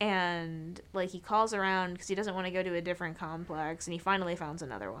 And, like, he calls around, because he doesn't want to go to a different complex, and he finally finds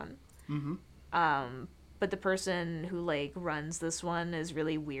another one. Mm-hmm. But the person who, like, runs this one is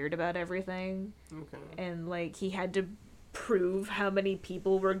really weird about everything. Okay. And, like, he had to prove how many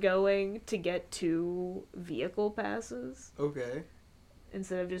people were going to get 2 vehicle passes. Okay.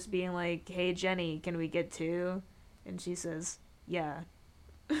 Instead of just being like, hey, Jenny, can we get 2? And she says, yeah.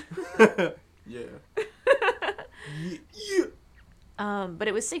 Yeah. But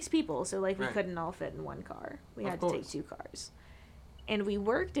it was 6 people, so, like, we couldn't all fit in one car. We had to take 2 cars. And we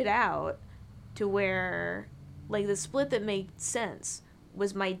worked it out to where, like, the split that made sense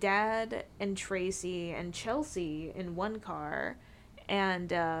was my dad and Tracy and Chelsea in one car,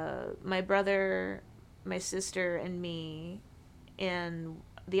 and my brother, my sister, and me in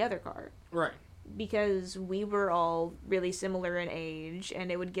the other car. Right. Because we were all really similar in age, and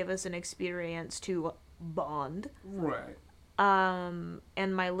it would give us an experience to bond. Right.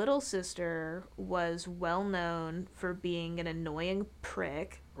 And my little sister was well known for being an annoying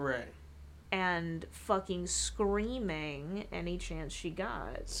prick. Right. And fucking screaming any chance she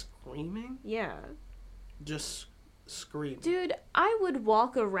got. Screaming? Yeah. Just screaming. Dude, I would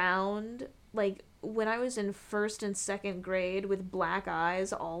walk around, like, when I was in 1st and 2nd grade with black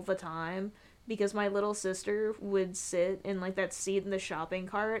eyes all the time, because my little sister would sit in, like, that seat in the shopping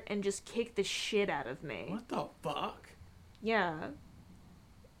cart and just kick the shit out of me. What the fuck? Yeah.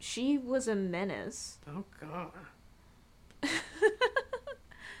 She was a menace. Oh, God.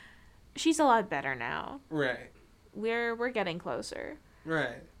 She's a lot better now. Right. We're getting closer.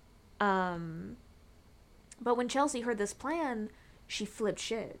 Right. But when Chelsea heard this plan, she flipped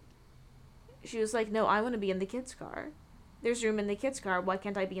shit. She was like, no, I want to be in the kids' car. There's room in the kids' car. Why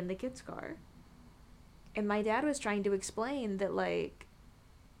can't I be in the kids' car? And my dad was trying to explain that, like,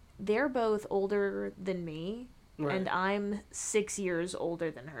 they're both older than me, right, and I'm 6 years older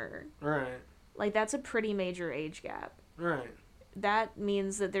than her. Right. Like, that's a pretty major age gap. Right. That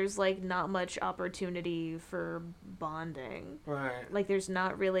means that there's, like, not much opportunity for bonding. Right. Like, there's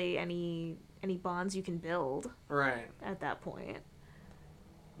not really any bonds you can build. Right. At that point.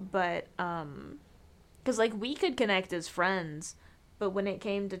 But, 'cause, like, we could connect as friends, but when it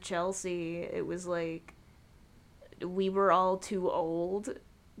came to Chelsea, it was, like, we were all too old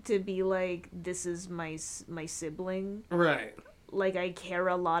to be, like, this is my sibling. Right. Like, I care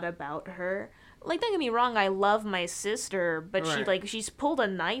a lot about her. Like, don't get me wrong, I love my sister, but right, she's pulled a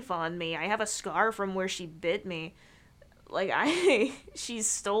knife on me. I have a scar from where she bit me. Like, she's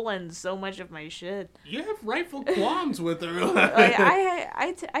stolen so much of my shit. You have rightful qualms with her. Like,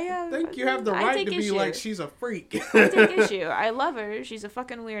 I think you have the right to be issue. Like, she's a freak. I take issue. I love her. She's a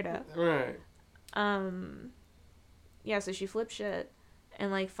fucking weirdo. Right. Yeah, so she flipped shit. And,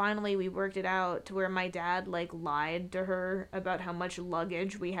 like, finally we worked it out to where my dad, like, lied to her about how much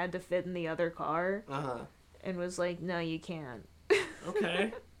luggage we had to fit in the other car. Uh-huh. And was like, no, you can't.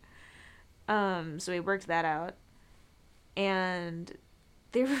 Okay. So we worked that out. And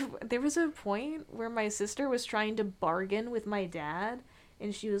there was a point where my sister was trying to bargain with my dad.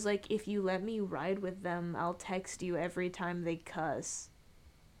 And she was like, if you let me ride with them, I'll text you every time they cuss.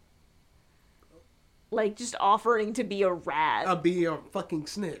 Like, just offering to be a rat. I'll be a fucking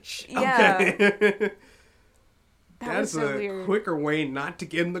snitch. Yeah. Okay. That's so a weird. Quicker way not to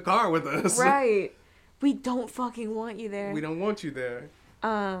get in the car with us. Right. We don't fucking want you there. We don't want you there.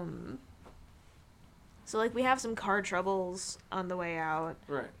 So, like, we have some car troubles on the way out.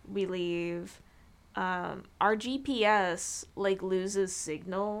 Right. We leave, Our GPS, like, loses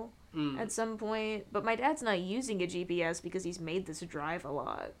signal at some point, but my dad's not using a GPS because he's made this drive a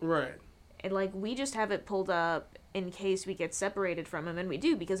lot. Right. And, like, we just have it pulled up in case we get separated from him, and we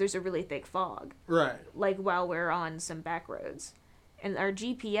do because there's a really thick fog. Right. Like, while we're on some back roads. And our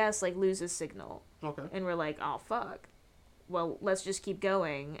GPS, like, loses signal. Okay. And we're like, oh, fuck. Well, let's just keep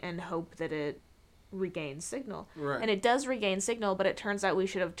going and hope that it regains signal. Right. And it does regain signal, but it turns out we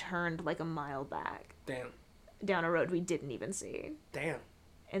should have turned, like, a mile back. Damn. Down a road we didn't even see. Damn.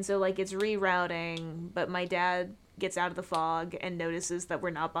 And so, like, it's rerouting, but my dad gets out of the fog and notices that we're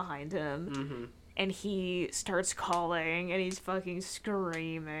not behind him. Mm-hmm. And he starts calling, and he's fucking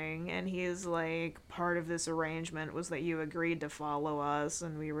screaming, and he's like, part of this arrangement was that you agreed to follow us,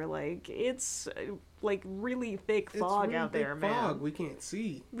 and we were like, it's, like, really thick fog really out there, man. Fog. We can't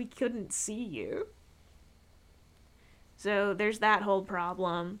see. We couldn't see you. So there's that whole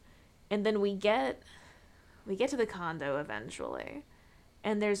problem, and then we get to the condo eventually,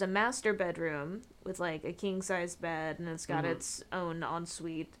 and there's a master bedroom with, like, a king-size bed, and it's got its own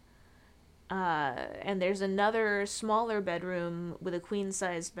ensuite. And there's another smaller bedroom with a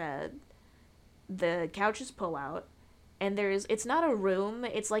queen-size bed. The couches pull out, and it's not a room,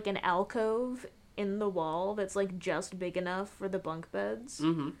 it's like an alcove in the wall that's, like, just big enough for the bunk beds.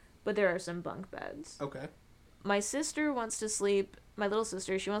 Mm-hmm. But there are some bunk beds. Okay. My sister wants to sleep, my little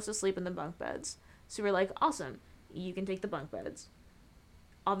sister, she wants to sleep in the bunk beds. So we're like, awesome, you can take the bunk beds.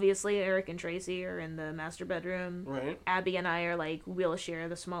 Obviously, Eric and Tracy are in the master bedroom. Right. Abby and I are like, we'll share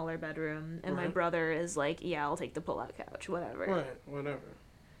the smaller bedroom. And my brother is like, yeah, I'll take the pull-out couch, whatever. Right, whatever.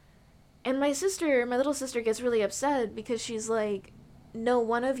 And my little sister gets really upset because she's like, no,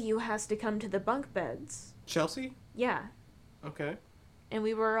 one of you has to come to the bunk beds. Chelsea? Yeah. Okay. And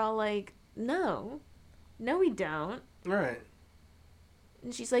we were all like, no, we don't. Right.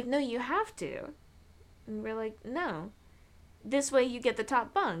 And she's like, no, you have to. And we're like, no. This way you get the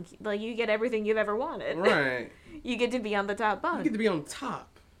top bunk. Like, you get everything you've ever wanted. Right. You get to be on the top bunk. You get to be on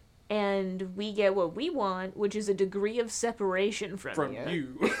top. And we get what we want, which is a degree of separation from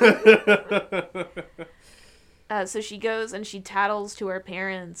you. So she goes and she tattles to her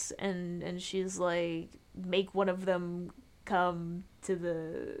parents, and she's like, make one of them come to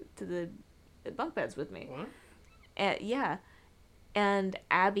the bunk beds with me. What? Yeah. And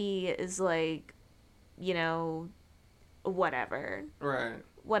Abby is like, you know, whatever. Right.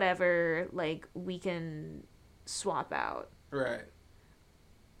 Whatever, like, we can swap out. Right.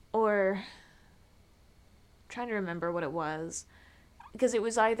 Or, I'm trying to remember what it was. Because it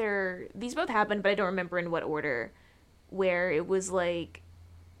was either, these both happened, but I don't remember in what order. Where it was like,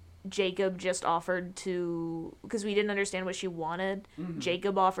 Jacob just offered to, because we didn't understand what she wanted. Mm-hmm.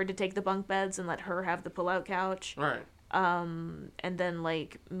 Jacob offered to take the bunk beds and let her have the pull-out couch. Right. And then,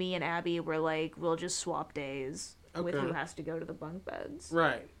 like, me and Abby were like, we'll just swap days. Okay. With who has to go to the bunk beds.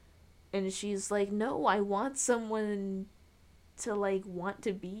 Right. And she's like, no, I want someone to, like, want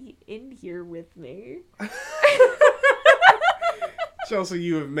to be in here with me. Chelsea,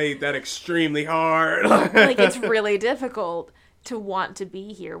 you have made that extremely hard. Like, it's really difficult to want to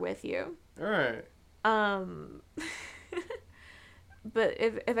be here with you. Right. But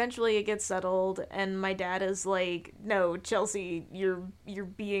eventually it gets settled, and my dad is like, no, Chelsea, you're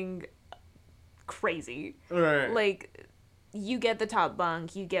being crazy. Right. Like, you get the top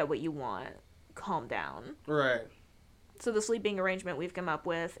bunk, you get what you want. Calm down. Right. So the sleeping arrangement we've come up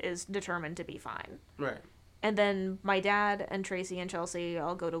with is determined to be fine. Right. And then my dad and Tracy and Chelsea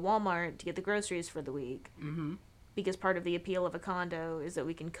all go to Walmart to get the groceries for the week. Mm-hmm. Because part of the appeal of a condo is that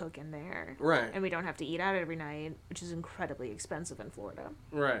we can cook in there. Right. And we don't have to eat out every night, which is incredibly expensive in Florida.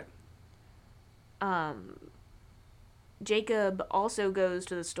 Right. Jacob also goes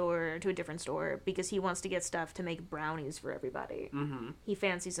to a different store, because he wants to get stuff to make brownies for everybody. Mm-hmm. He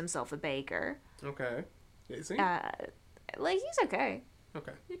fancies himself a baker. Okay. Is he? Like, he's okay.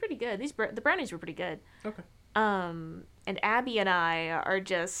 Okay. He's pretty good. The brownies were pretty good. Okay. And Abby and I are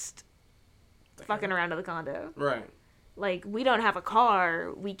just fucking around to the condo. Right. Like, we don't have a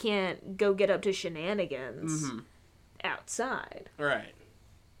car. We can't go get up to shenanigans outside. Right.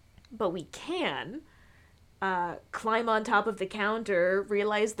 But we can climb on top of the counter,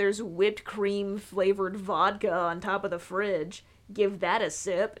 realize there's whipped cream flavored vodka on top of the fridge, give that a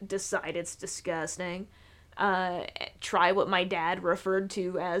sip, decide it's disgusting, try what my dad referred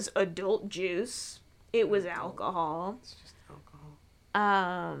to as adult juice. It was alcohol. It's just alcohol.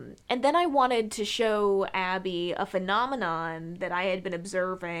 And then I wanted to show Abby a phenomenon that I had been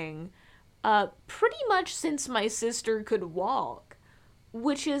observing pretty much since my sister could walk,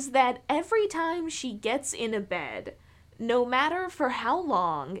 which is that every time she gets in a bed, no matter for how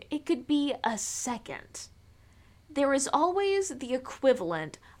long, it could be a second, there is always the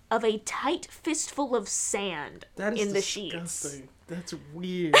equivalent of a tight fistful of sand in the sheets. That's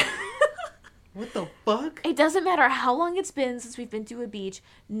weird. What the fuck? It doesn't matter how long it's been since we've been to a beach.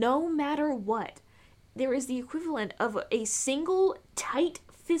 No matter what, there is the equivalent of a single tight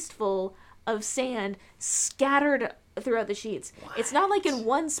fistful of sand scattered throughout the sheets. What? It's not like in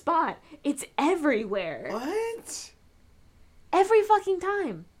one spot. It's everywhere. What? Every fucking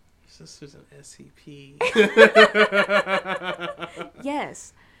time. This was an SCP.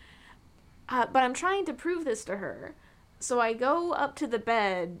 Yes. But I'm trying to prove this to her. So I go up to the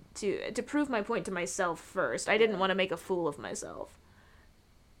bed to prove my point to myself first. I didn't want to make a fool of myself.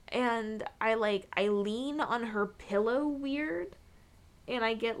 And I lean on her pillow weird. And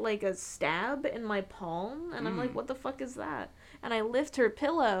I get like a stab in my palm. And I'm like, what the fuck is that? And I lift her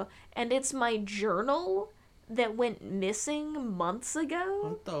pillow. And it's my journal that went missing months ago.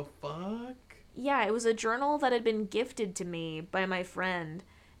 What the fuck? Yeah, it was a journal that had been gifted to me by my friend.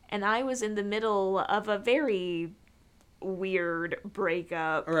 And I was in the middle of a very weird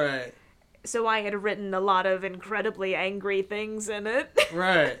breakup. Right. So I had written a lot of incredibly angry things in it.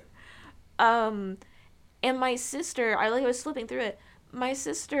 Right. And my sister, I was flipping through it. My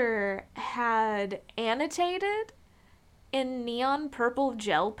sister had annotated in neon purple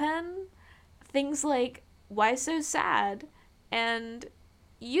gel pen things like, why so sad? And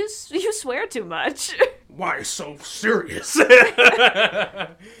you swear too much. Why so serious?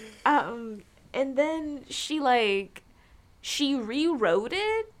 And then she rewrote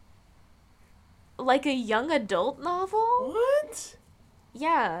it like a young adult novel. What?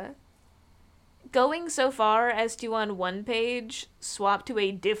 Yeah. Going so far as to on one page swap to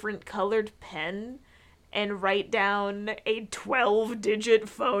a different colored pen and write down a 12-digit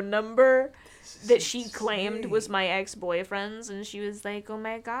phone number that she claimed was my ex-boyfriend's, and she was like, oh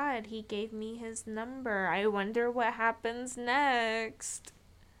my god, he gave me his number. I wonder what happens next.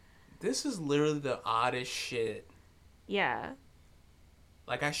 This is literally the oddest shit. Yeah.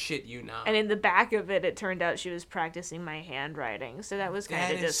 Like, I shit you not. And in the back of it, it turned out she was practicing my handwriting, so that was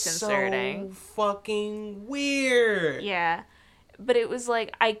kind of disconcerting. So fucking weird. Yeah. But it was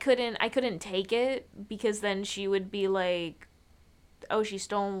like, I couldn't take it, because then she would be like, oh, she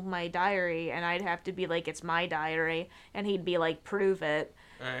stole my diary, and I'd have to be like, it's my diary, and he'd be like, prove it.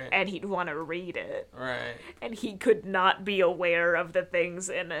 Right. And he'd want to read it. Right. And he could not be aware of the things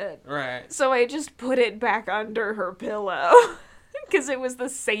in it. Right. So I just put it back under her pillow. Because it was the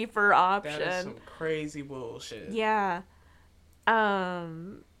safer option. That is some crazy bullshit. Yeah.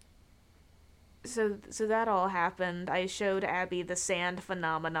 So that all happened. I showed Abby the sand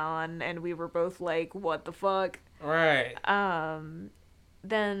phenomenon, and we were both like, what the fuck? Right.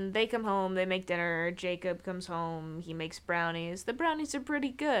 Then they come home, they make dinner, Jacob comes home, he makes brownies. The brownies are pretty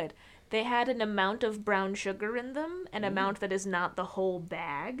good. They had an amount of brown sugar in them, an amount that is not the whole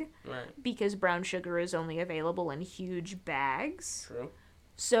bag. Right. Because brown sugar is only available in huge bags. True.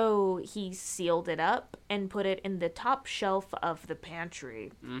 So he sealed it up and put it in the top shelf of the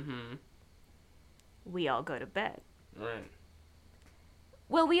pantry. Mm-hmm. We all go to bed. Right.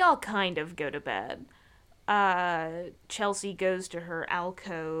 Well, we all kind of go to bed. Chelsea goes to her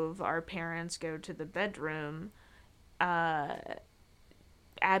alcove. Our parents go to the bedroom.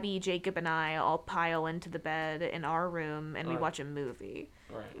 Abby, Jacob, and I all pile into the bed in our room, and we watch a movie.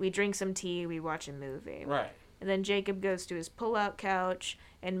 Right. We drink some tea, we watch a movie. Right. And then Jacob goes to his pull-out couch,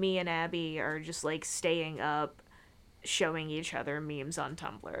 and me and Abby are just, like, staying up, showing each other memes on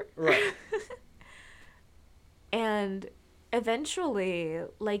Tumblr. Right. And eventually,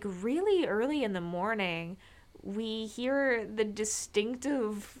 like, really early in the morning, we hear the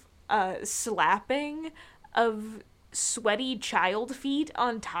distinctive slapping of sweaty child feet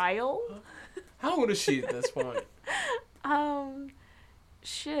on tile. How old is she at this point?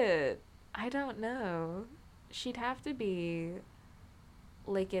 Shit. I don't know. She'd have to be,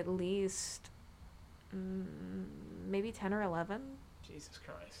 like, at least, maybe 10 or 11. Jesus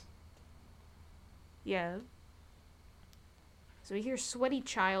Christ. Yeah. So we hear sweaty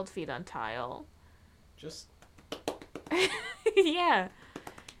child feet on tile. Just... Yeah.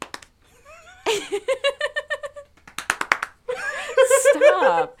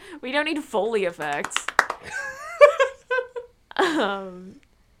 Stop. We don't need Foley effects.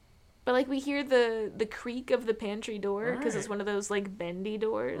 But, like, we hear the creak of the pantry door, because it's one of those, like, bendy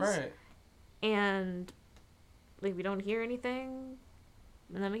doors. Right. And, like, we don't hear anything,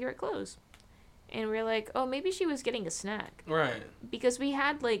 and then we hear it close. And we're like, oh, maybe she was getting a snack. Right. Because we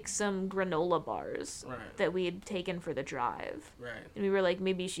had, like, some granola bars Right. that we had taken for the drive. Right. And we were like,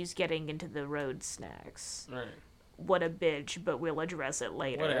 maybe she's getting into the road snacks. Right. what a bitch, but we'll address it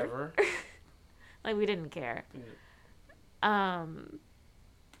later. Whatever. Like, we didn't care. Yeah.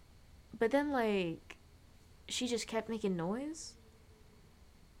 But then, like, she just kept making noise.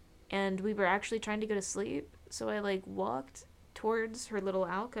 And we were actually trying to go to sleep. So I, like, walked towards her little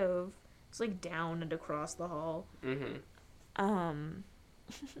alcove. It's, like, down and across the hall. Mm-hmm.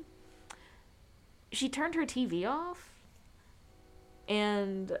 She turned her TV off.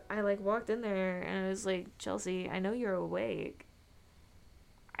 And I, like, walked in there and I was like, Chelsea, I know you're awake.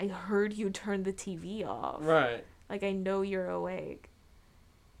 I heard you turn the TV off. Right. Like, I know you're awake.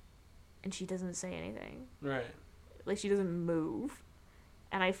 And she doesn't say anything. Right. Like, she doesn't move.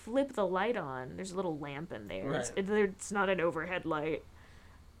 And I flip the light on. There's a little lamp in there. Right. It's not an overhead light.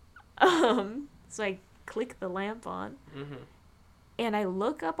 So I click the lamp on. Mm-hmm. And I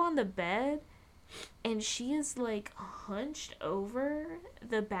look up on the bed. And she is, like, hunched over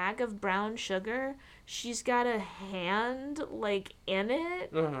the bag of brown sugar. She's got a hand, like, in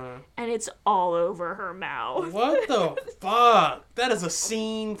it. Uh-huh. And it's all over her mouth. What the fuck? That is a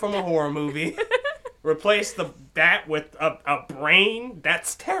scene from a horror movie. Replace that with a brain?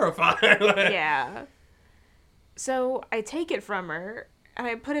 That's terrifying. Yeah. So I take it from her. And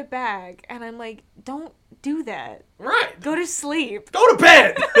I put it back. And I'm like, don't do that. Right. Go to sleep. Go to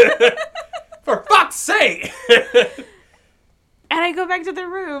bed! For fuck's sake! And I go back to the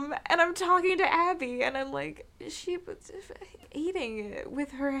room, and I'm talking to Abby, and I'm like, she was eating it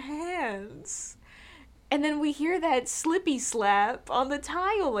with her hands. And then we hear that slippy slap on the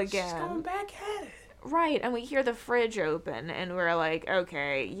tile again. She's going back at it. Right, and we hear the fridge open, and we're like,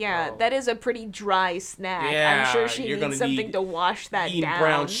 okay, yeah, Oh. that is a pretty dry snack. Yeah, I'm sure she you're needs gonna something need to wash that Eating down.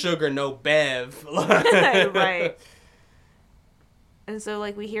 brown sugar, no bev. Right. And so,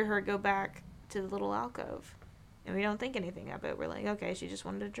 like, we hear her go back to the little alcove. And we don't think anything of it. We're like, okay, she just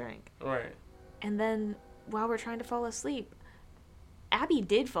wanted a drink. Right. And then, while we're trying to fall asleep, Abby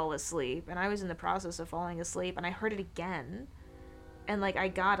did fall asleep. And I was in the process of falling asleep. And I heard it again. And, like, I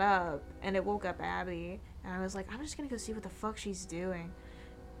got up. And it woke up Abby. And I was like, I'm just going to go see what the fuck she's doing.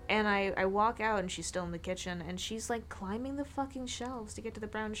 And I walk out. And she's still in the kitchen. And she's, like, climbing the fucking shelves to get to the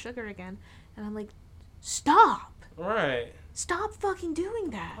brown sugar again. And I'm like, stop. Right. Stop fucking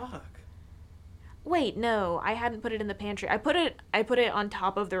doing that. Fuck. Wait, no, I hadn't put it in the pantry. I put it on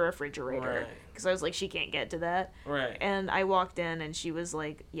top of the refrigerator. Right. Because I was like, she can't get to that. Right. And I walked in and she was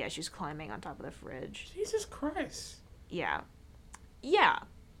like, yeah, she's climbing on top of the fridge. Jesus Christ. Yeah. Yeah.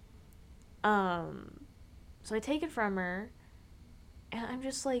 So I take it from her and I'm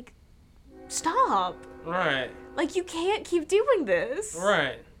just like, stop. Right. Like, you can't keep doing this.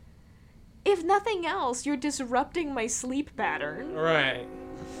 Right. If nothing else, you're disrupting my sleep pattern. Right.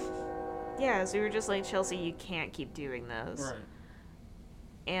 Yeah, so we were just like, Chelsea, you can't keep doing this. Right.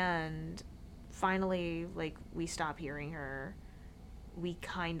 And finally, like, we stop hearing her. We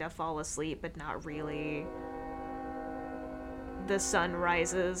kind of fall asleep, but not really. The sun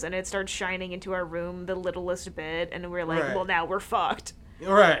rises, and it starts shining into our room the littlest bit, and we're like, Right. well, now we're fucked.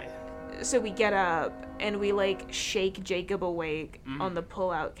 Right. So we get up, and we, like, shake Jacob awake on the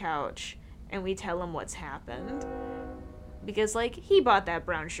pull-out couch, and we tell him what's happened. Because, like, he bought that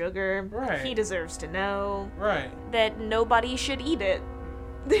brown sugar. Right. He deserves to know Right. that nobody should eat it.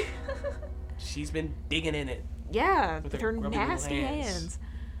 She's been digging in it. Yeah, With with her her grubby little nasty hands. hands.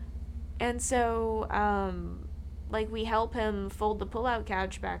 And so, like, we help him fold the pull-out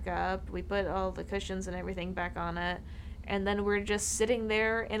couch back up. We put all the cushions and everything back on it. And then we're just sitting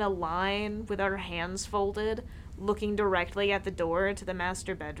there in a line with our hands folded, looking directly at the door to the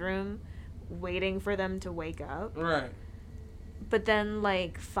master bedroom, waiting for them to wake up. Right. But then,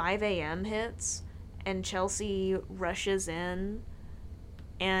 like, 5 a.m. hits, and Chelsea rushes in,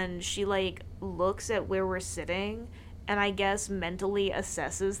 and she, like, looks at where we're sitting, and I guess mentally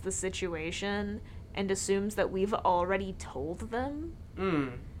assesses the situation, and assumes that we've already told them.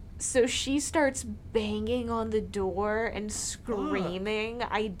 So she starts banging on the door and screaming,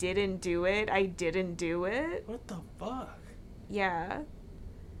 I didn't do it, I didn't do it. What the fuck? Yeah.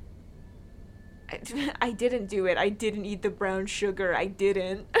 I didn't do it. I didn't eat the brown sugar. I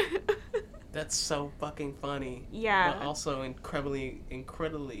didn't. That's so fucking funny. Yeah. But also incredibly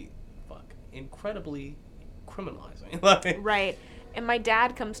criminalizing. Like, Right. And my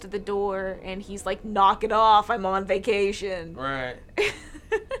dad comes to the door and he's like, knock it off. I'm on vacation. right.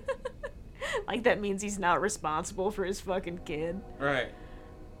 Like, that means he's not responsible for his fucking kid. Right.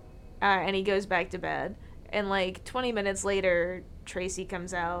 And he goes back to bed. And, like, 20 minutes later, Tracy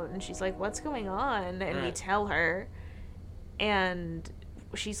comes out and she's like, what's going on? And we Right. tell her. And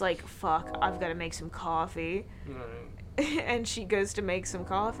she's like, fuck, I've got to make some coffee. Right. And she goes to make some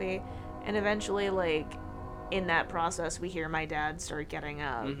coffee. And eventually, like, in that process, we hear my dad start getting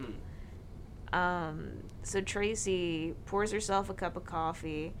up. So Tracy pours herself a cup of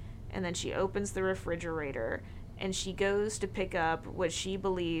coffee, and then she opens the refrigerator, and she goes to pick up what she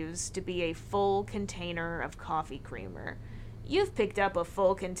believes to be a full container of coffee creamer. You've picked up a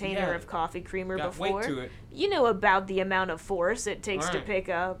full container of coffee creamer before. Weight to it. You know about the amount of force it takes to pick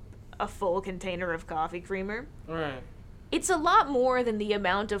up a full container of coffee creamer. Right. It's a lot more than the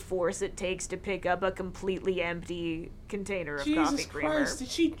amount of force it takes to pick up a completely empty container of coffee creamer. Jesus Christ, did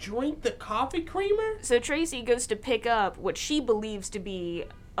she drink the coffee creamer? So Tracy goes to pick up what she believes to be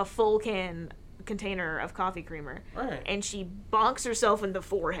a full container of coffee creamer. Right. And she bonks herself in the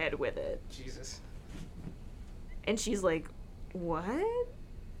forehead with it. Jesus. And she's like, what?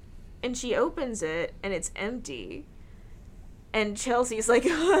 And she opens it, and it's empty. And Chelsea's like,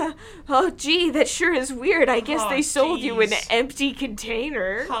 oh, gee, that sure is weird. I guess they sold you an empty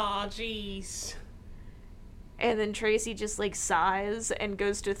container. Aw, jeez. And then Tracy just, like, sighs and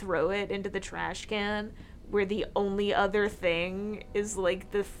goes to throw it into the trash can, where the only other thing is,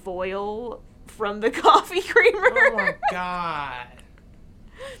 like, the foil from the coffee creamer. Oh, my God.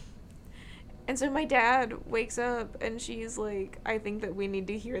 And so my dad wakes up, and she's like, I think that we need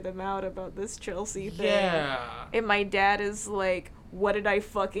to hear them out about this Chelsea thing. Yeah. And my dad is like, what did I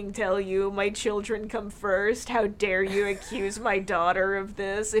fucking tell you? My children come first. How dare you accuse my daughter of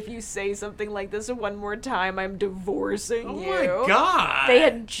this? If you say something like this one more time, I'm divorcing you. Oh my God. They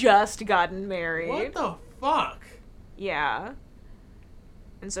had just gotten married. What the fuck? Yeah.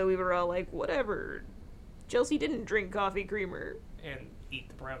 And so we were all like, whatever. Chelsea didn't drink coffee creamer. And eat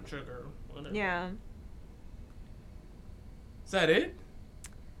the brown sugar. Whatever. Yeah. Is that it?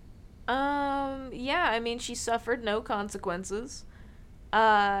 Yeah, I mean, she suffered no consequences.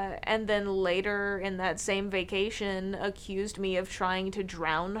 And then later in that same vacation accused me of trying to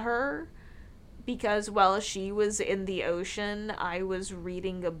drown her because while she was in the ocean, I was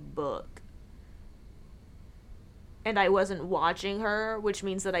reading a book. And I wasn't watching her, which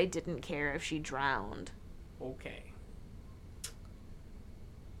means that I didn't care if she drowned. Okay.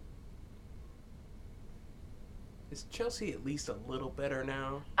 Is Chelsea at least a little better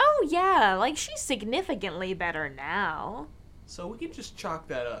now? Oh, yeah. Like, she's significantly better now. So we can just chalk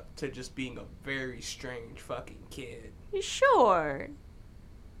that up to just being a very strange fucking kid. Sure.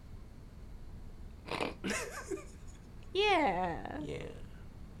 Yeah. Yeah.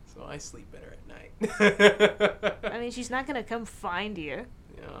 So I sleep better at night. I mean, she's not gonna come find you.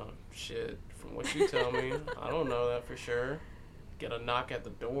 Yeah, shit. From what you tell me, I don't know that for sure. Get a knock at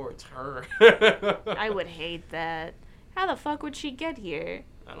the door, it's her. I would hate that. How the fuck would she get here?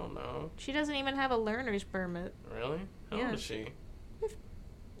 I don't know. She doesn't even have a learner's permit. Really? How old is she?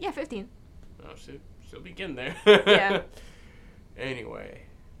 Yeah, 15. Oh, she'll be getting there. Yeah. Anyway.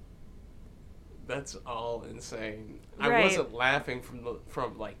 That's all insane. Right. I wasn't laughing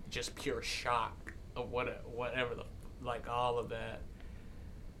from like just pure shock of whatever all of that.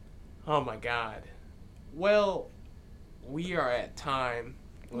 Oh my God. Well, we are at time.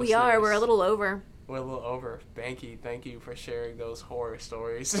 We are. We're a little over. We're a little over. Thank you for sharing those horror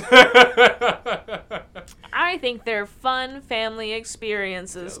stories. I think they're fun family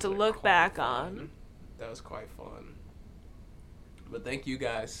experiences to look back on. That was quite fun. But thank you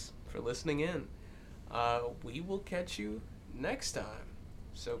guys for listening in. We will catch you next time.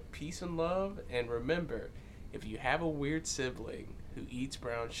 So peace and love. And remember, if you have a weird sibling who eats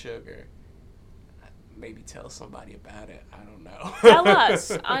brown sugar, maybe tell somebody about it. I don't know. Tell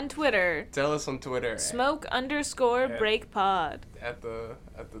us on Twitter. Tell us on Twitter. Smoke_breakpod. At the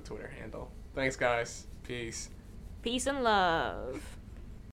Twitter handle. Thanks, guys. Peace. Peace and love.